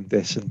Hard Rain,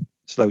 this, and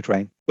Slow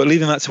Train. But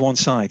leaving that to one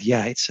side,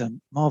 yeah, it's a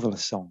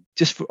marvelous song.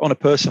 Just on a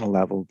personal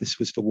level, this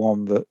was the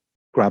one that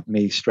grabbed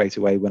me straight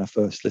away when I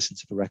first listened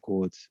to the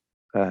record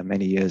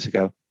many years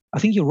ago. I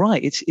think you're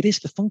right. It is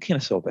the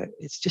funkiness of it.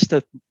 It's just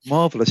a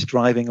marvelous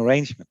driving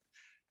arrangement.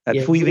 Yeah,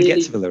 before we even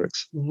get to the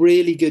lyrics,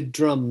 really good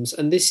drums,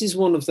 and this is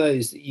one of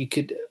those that you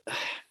could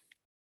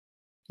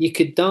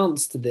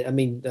dance to this. I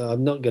mean, no,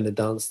 I'm not going to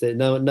dance to it.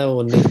 No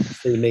one needs to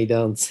see me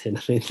dancing.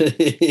 I mean,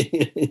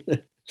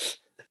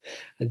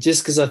 and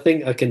just because I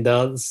think I can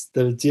dance,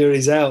 the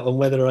jury's out on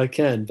whether I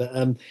can.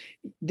 But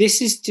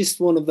this is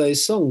just one of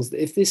those songs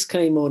that if this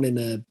came on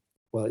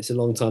well, it's a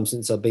long time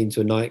since I've been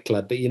to a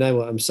nightclub, but you know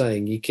what I'm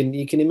saying. You can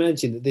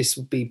imagine that this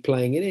would be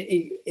playing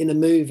in a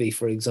movie,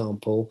 for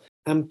example,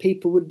 and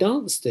people would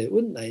dance to it,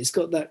 wouldn't they? It's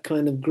got that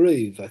kind of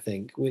groove, I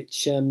think,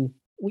 which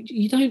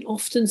you don't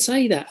often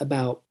say that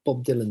about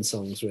Bob Dylan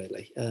songs,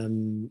 really,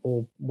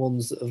 or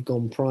ones that have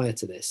gone prior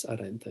to this. I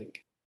don't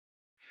think.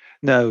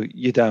 No,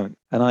 you don't.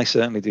 And I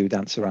certainly do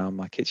dance around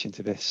my kitchen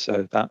to this,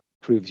 so that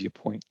proves your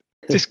point.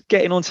 Just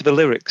getting onto the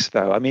lyrics,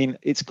 though. I mean,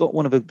 it's got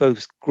one of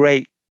those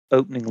great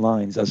opening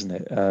lines, hasn't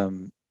it?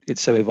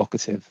 It's so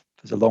evocative.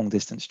 There's a long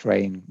distance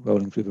train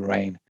rolling through the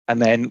rain,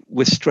 and then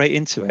we're straight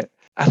into it.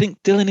 I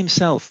think Dylan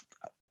himself,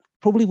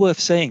 probably worth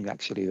saying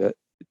actually, that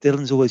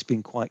Dylan's always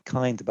been quite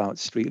kind about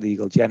Street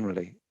Legal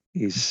generally.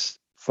 He's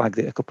flagged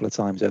it a couple of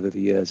times over the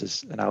years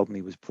as an album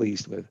he was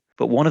pleased with.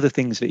 But one of the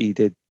things that he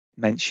did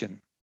mention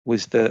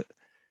was that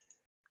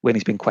when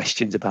he's been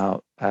questioned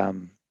about, the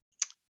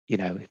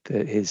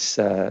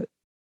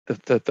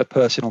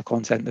personal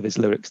content of his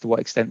lyrics, to what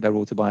extent they're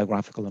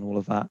autobiographical and all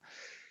of that,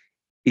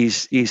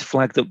 he's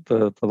flagged up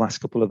the last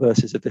couple of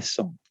verses of this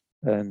song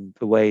and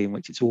the way in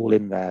which it's all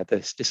in there.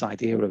 This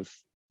idea of,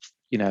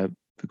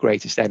 the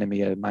greatest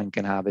enemy a man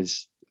can have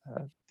is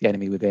the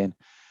enemy within,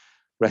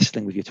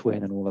 wrestling with your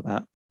twin and all of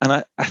that.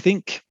 And I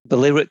think the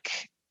lyric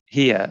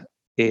here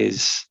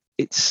it's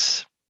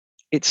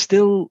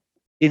still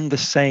in the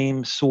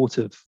same sort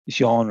of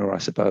genre, I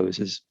suppose,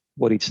 as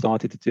what he'd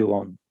started to do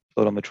on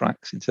Blood on the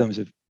Tracks, in terms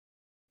of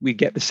we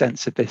get the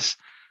sense of this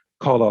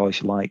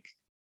collage-like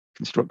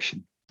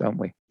construction, don't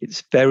we?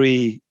 It's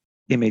very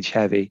image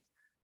heavy.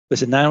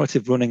 There's a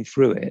narrative running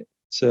through it,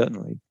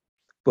 certainly,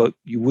 but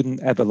you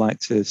wouldn't ever like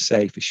to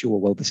say for sure,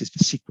 well, this is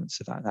the sequence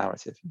of that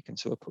narrative. You can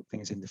sort of put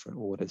things in different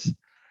orders.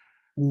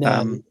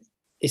 No,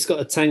 it's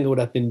got a Tangled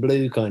Up in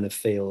Blue kind of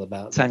feel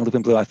about Tangled Up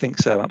in Blue, I think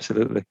so,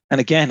 absolutely.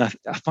 And again,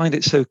 I find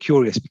it so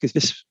curious because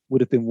this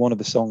would have been one of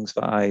the songs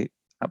that I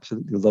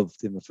absolutely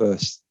loved in the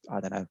first,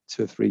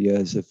 2 or 3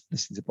 years of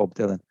listening to Bob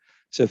Dylan.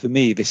 So for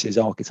me, this is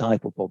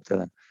archetypal Bob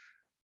Dylan.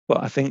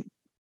 But I think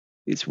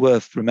it's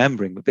worth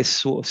remembering that this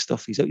sort of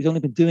stuff, he's only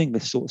been doing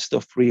this sort of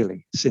stuff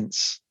really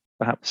since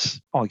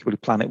perhaps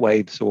arguably Planet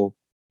Waves or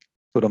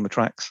Blood on the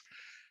Tracks.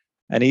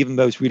 And even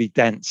those really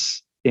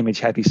dense,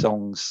 image-heavy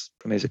songs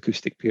from his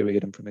acoustic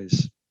period and from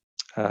his,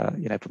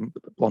 from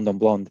Blonde on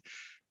Blonde,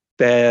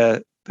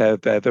 they're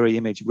very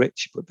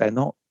image-rich, but they're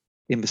not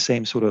in the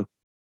same sort of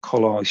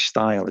collage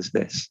style as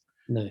this.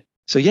 No.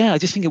 So yeah, I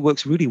just think it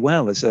works really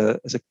well as a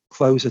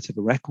closer to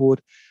the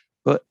record.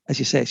 But as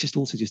you say, it's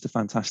just a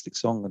fantastic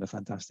song and a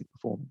fantastic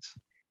performance.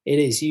 It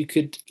is. You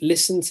could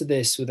listen to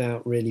this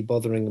without really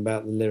bothering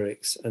about the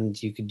lyrics,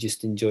 and you could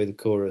just enjoy the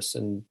chorus.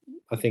 And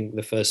I think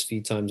the first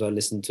few times I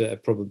listened to it, I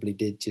probably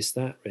did just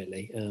that,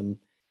 really,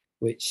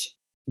 which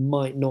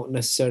might not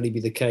necessarily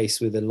be the case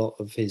with a lot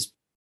of his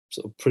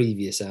sort of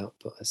previous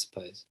output, I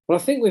suppose. Well,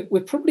 I think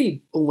we're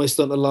probably almost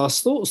on the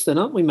last thoughts then,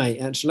 aren't we, mate?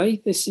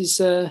 Actually, this is.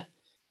 Do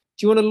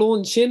you want to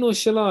launch in, or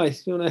shall I? Do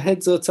you want to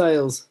heads or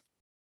tails?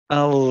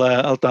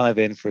 I'll dive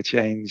in for a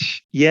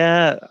change.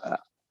 Yeah,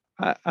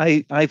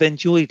 I've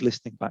enjoyed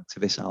listening back to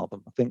this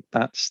album. I think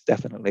that's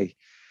definitely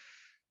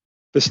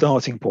the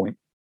starting point.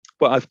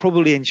 But I've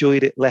probably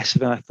enjoyed it less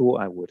than I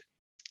thought I would,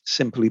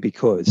 simply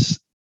because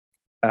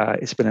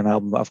it's been an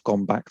album that I've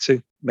gone back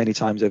to many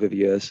times over the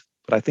years.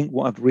 But I think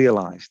what I've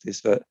realized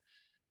is that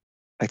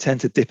I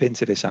tend to dip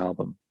into this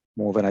album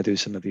more than I do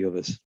some of the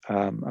others.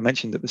 I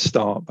mentioned at the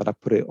start that I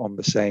put it on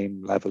the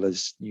same level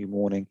as New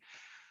Morning.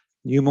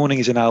 New Morning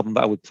is an album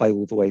that I would play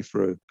all the way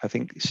through. I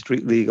think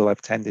Street Legal,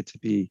 I've tended to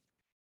be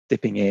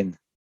dipping in,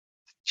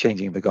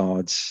 Changing the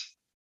Guards,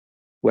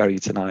 Where Are You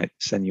Tonight,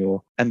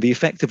 Senor. And the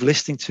effect of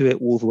listening to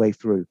it all the way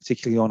through,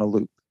 particularly on a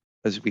loop,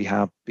 as we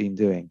have been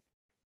doing,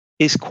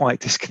 is quite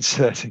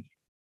disconcerting.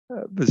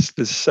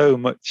 There's so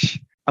much,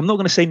 I'm not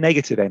going to say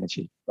negative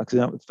energy,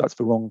 because that's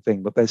the wrong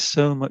thing, but there's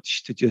so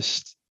much to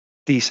just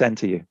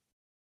decenter you.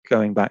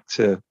 Going back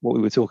to what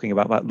we were talking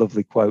about, that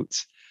lovely quote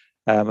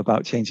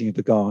about Changing of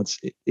the Guards,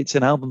 it's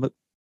an album that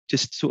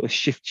just sort of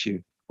shifts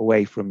you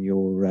away from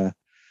your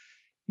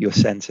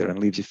center and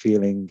leaves you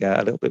feeling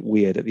a little bit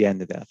weird at the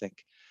end of it, I think.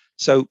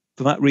 So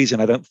for that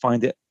reason, I don't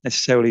find it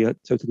necessarily a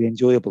totally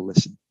enjoyable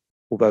listen,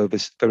 although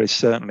there is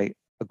certainly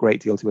a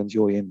great deal to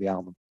enjoy in the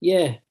album.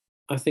 Yeah,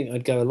 I think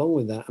I'd go along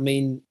with that. I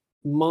mean,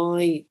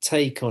 my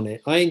take on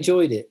it, I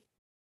enjoyed it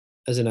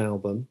as an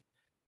album.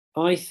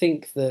 I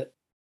think that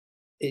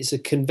it's a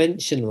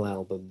conventional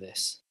album,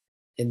 this,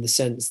 in the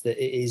sense that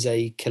it is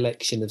a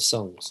collection of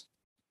songs.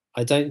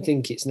 I don't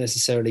think it's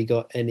necessarily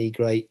got any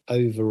great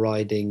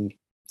overriding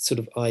sort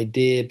of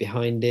idea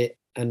behind it.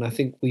 And I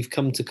think we've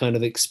come to kind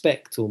of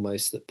expect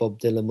almost that Bob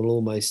Dylan will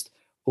almost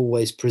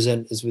always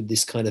present us with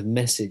this kind of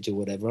message or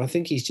whatever. I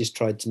think he's just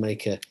tried to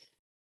make a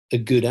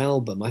good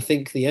album. I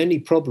think the only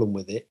problem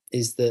with it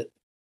is that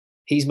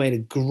he's made a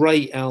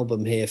great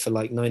album here for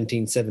like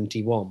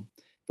 1971,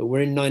 but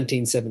we're in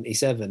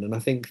 1977. And I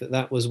think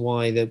that was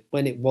why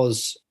when it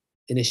was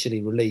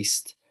initially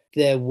released,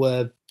 there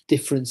were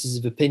differences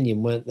of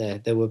opinion, weren't there?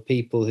 There were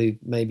people who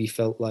maybe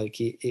felt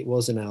like it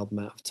was an album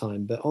out of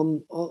time. But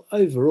on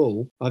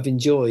overall, I've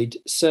enjoyed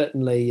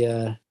certainly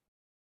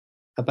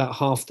about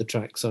half the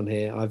tracks on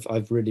here.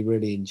 I've really,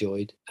 really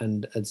enjoyed.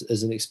 And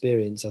as an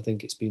experience, I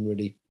think it's been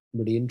really,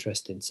 really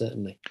interesting,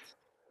 certainly.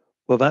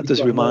 Well, that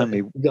does remind me.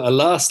 You've got a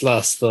last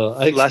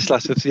thought.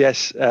 Last,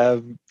 yes.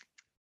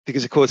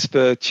 Because, of course,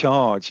 the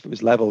charge that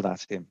was leveled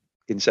at him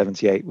in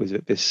 78 was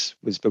that this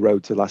was the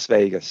road to Las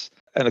Vegas.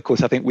 And, of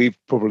course, I think we've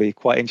probably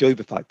quite enjoyed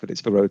the fact that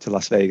it's the road to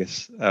Las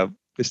Vegas,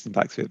 listening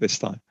back to it this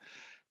time.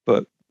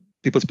 But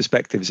people's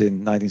perspectives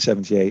in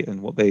 1978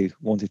 and what they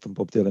wanted from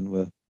Bob Dylan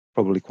were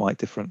probably quite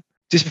different.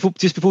 Just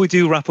before we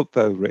do wrap up,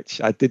 though,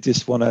 Rich, I did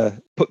just want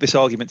to put this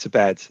argument to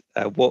bed.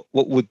 What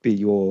would be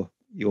your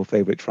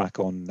favourite track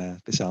on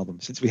this album,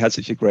 since we had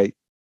such a great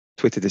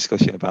Twitter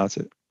discussion about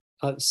it?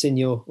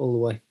 Senor, all the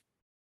way.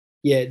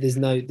 Yeah, there's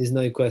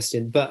no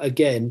question. But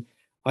again,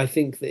 I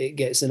think that it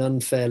gets an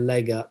unfair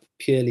leg up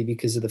purely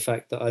because of the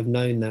fact that I've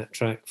known that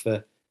track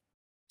for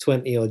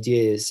 20 odd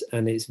years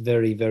and it's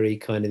very, very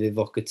kind of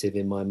evocative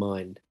in my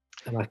mind.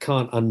 And I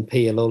can't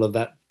unpeel all of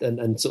that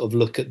and sort of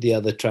look at the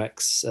other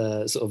tracks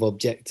sort of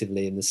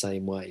objectively in the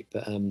same way.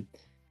 But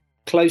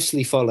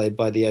closely followed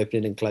by the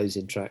opening and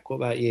closing track. What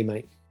about you,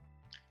 mate?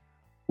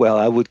 Well,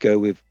 I would go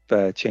with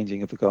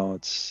Changing of the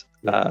Guards.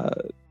 Yeah.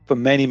 For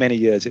many, many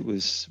years, it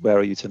was Where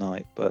Are You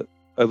Tonight? But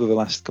over the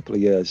last couple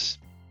of years,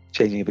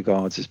 Changing of the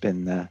Guards has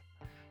been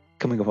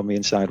coming up on the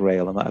inside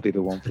rail, and that'll be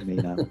the one for me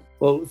now.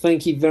 Well,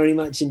 thank you very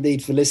much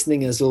indeed for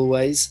listening, as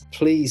always.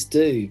 Please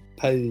do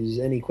pose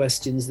any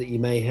questions that you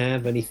may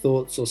have, any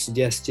thoughts or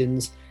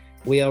suggestions.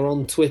 We are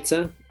on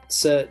Twitter,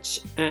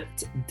 search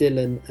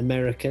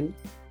 @DylanAmerican.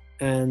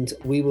 And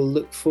we will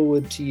look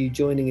forward to you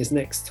joining us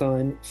next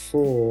time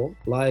for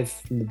Live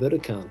from the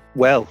Budokan.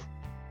 Well,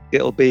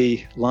 it'll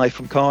be live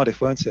from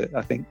Cardiff, won't it?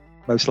 I think,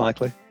 most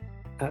likely.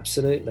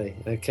 Absolutely.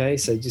 Okay,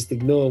 so just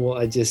ignore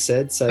what I just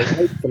said. So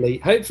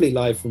hopefully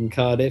live from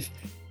Cardiff.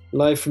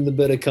 Live from the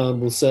Budokan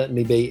will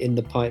certainly be in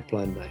the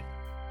pipeline now.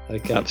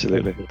 Okay.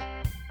 Absolutely.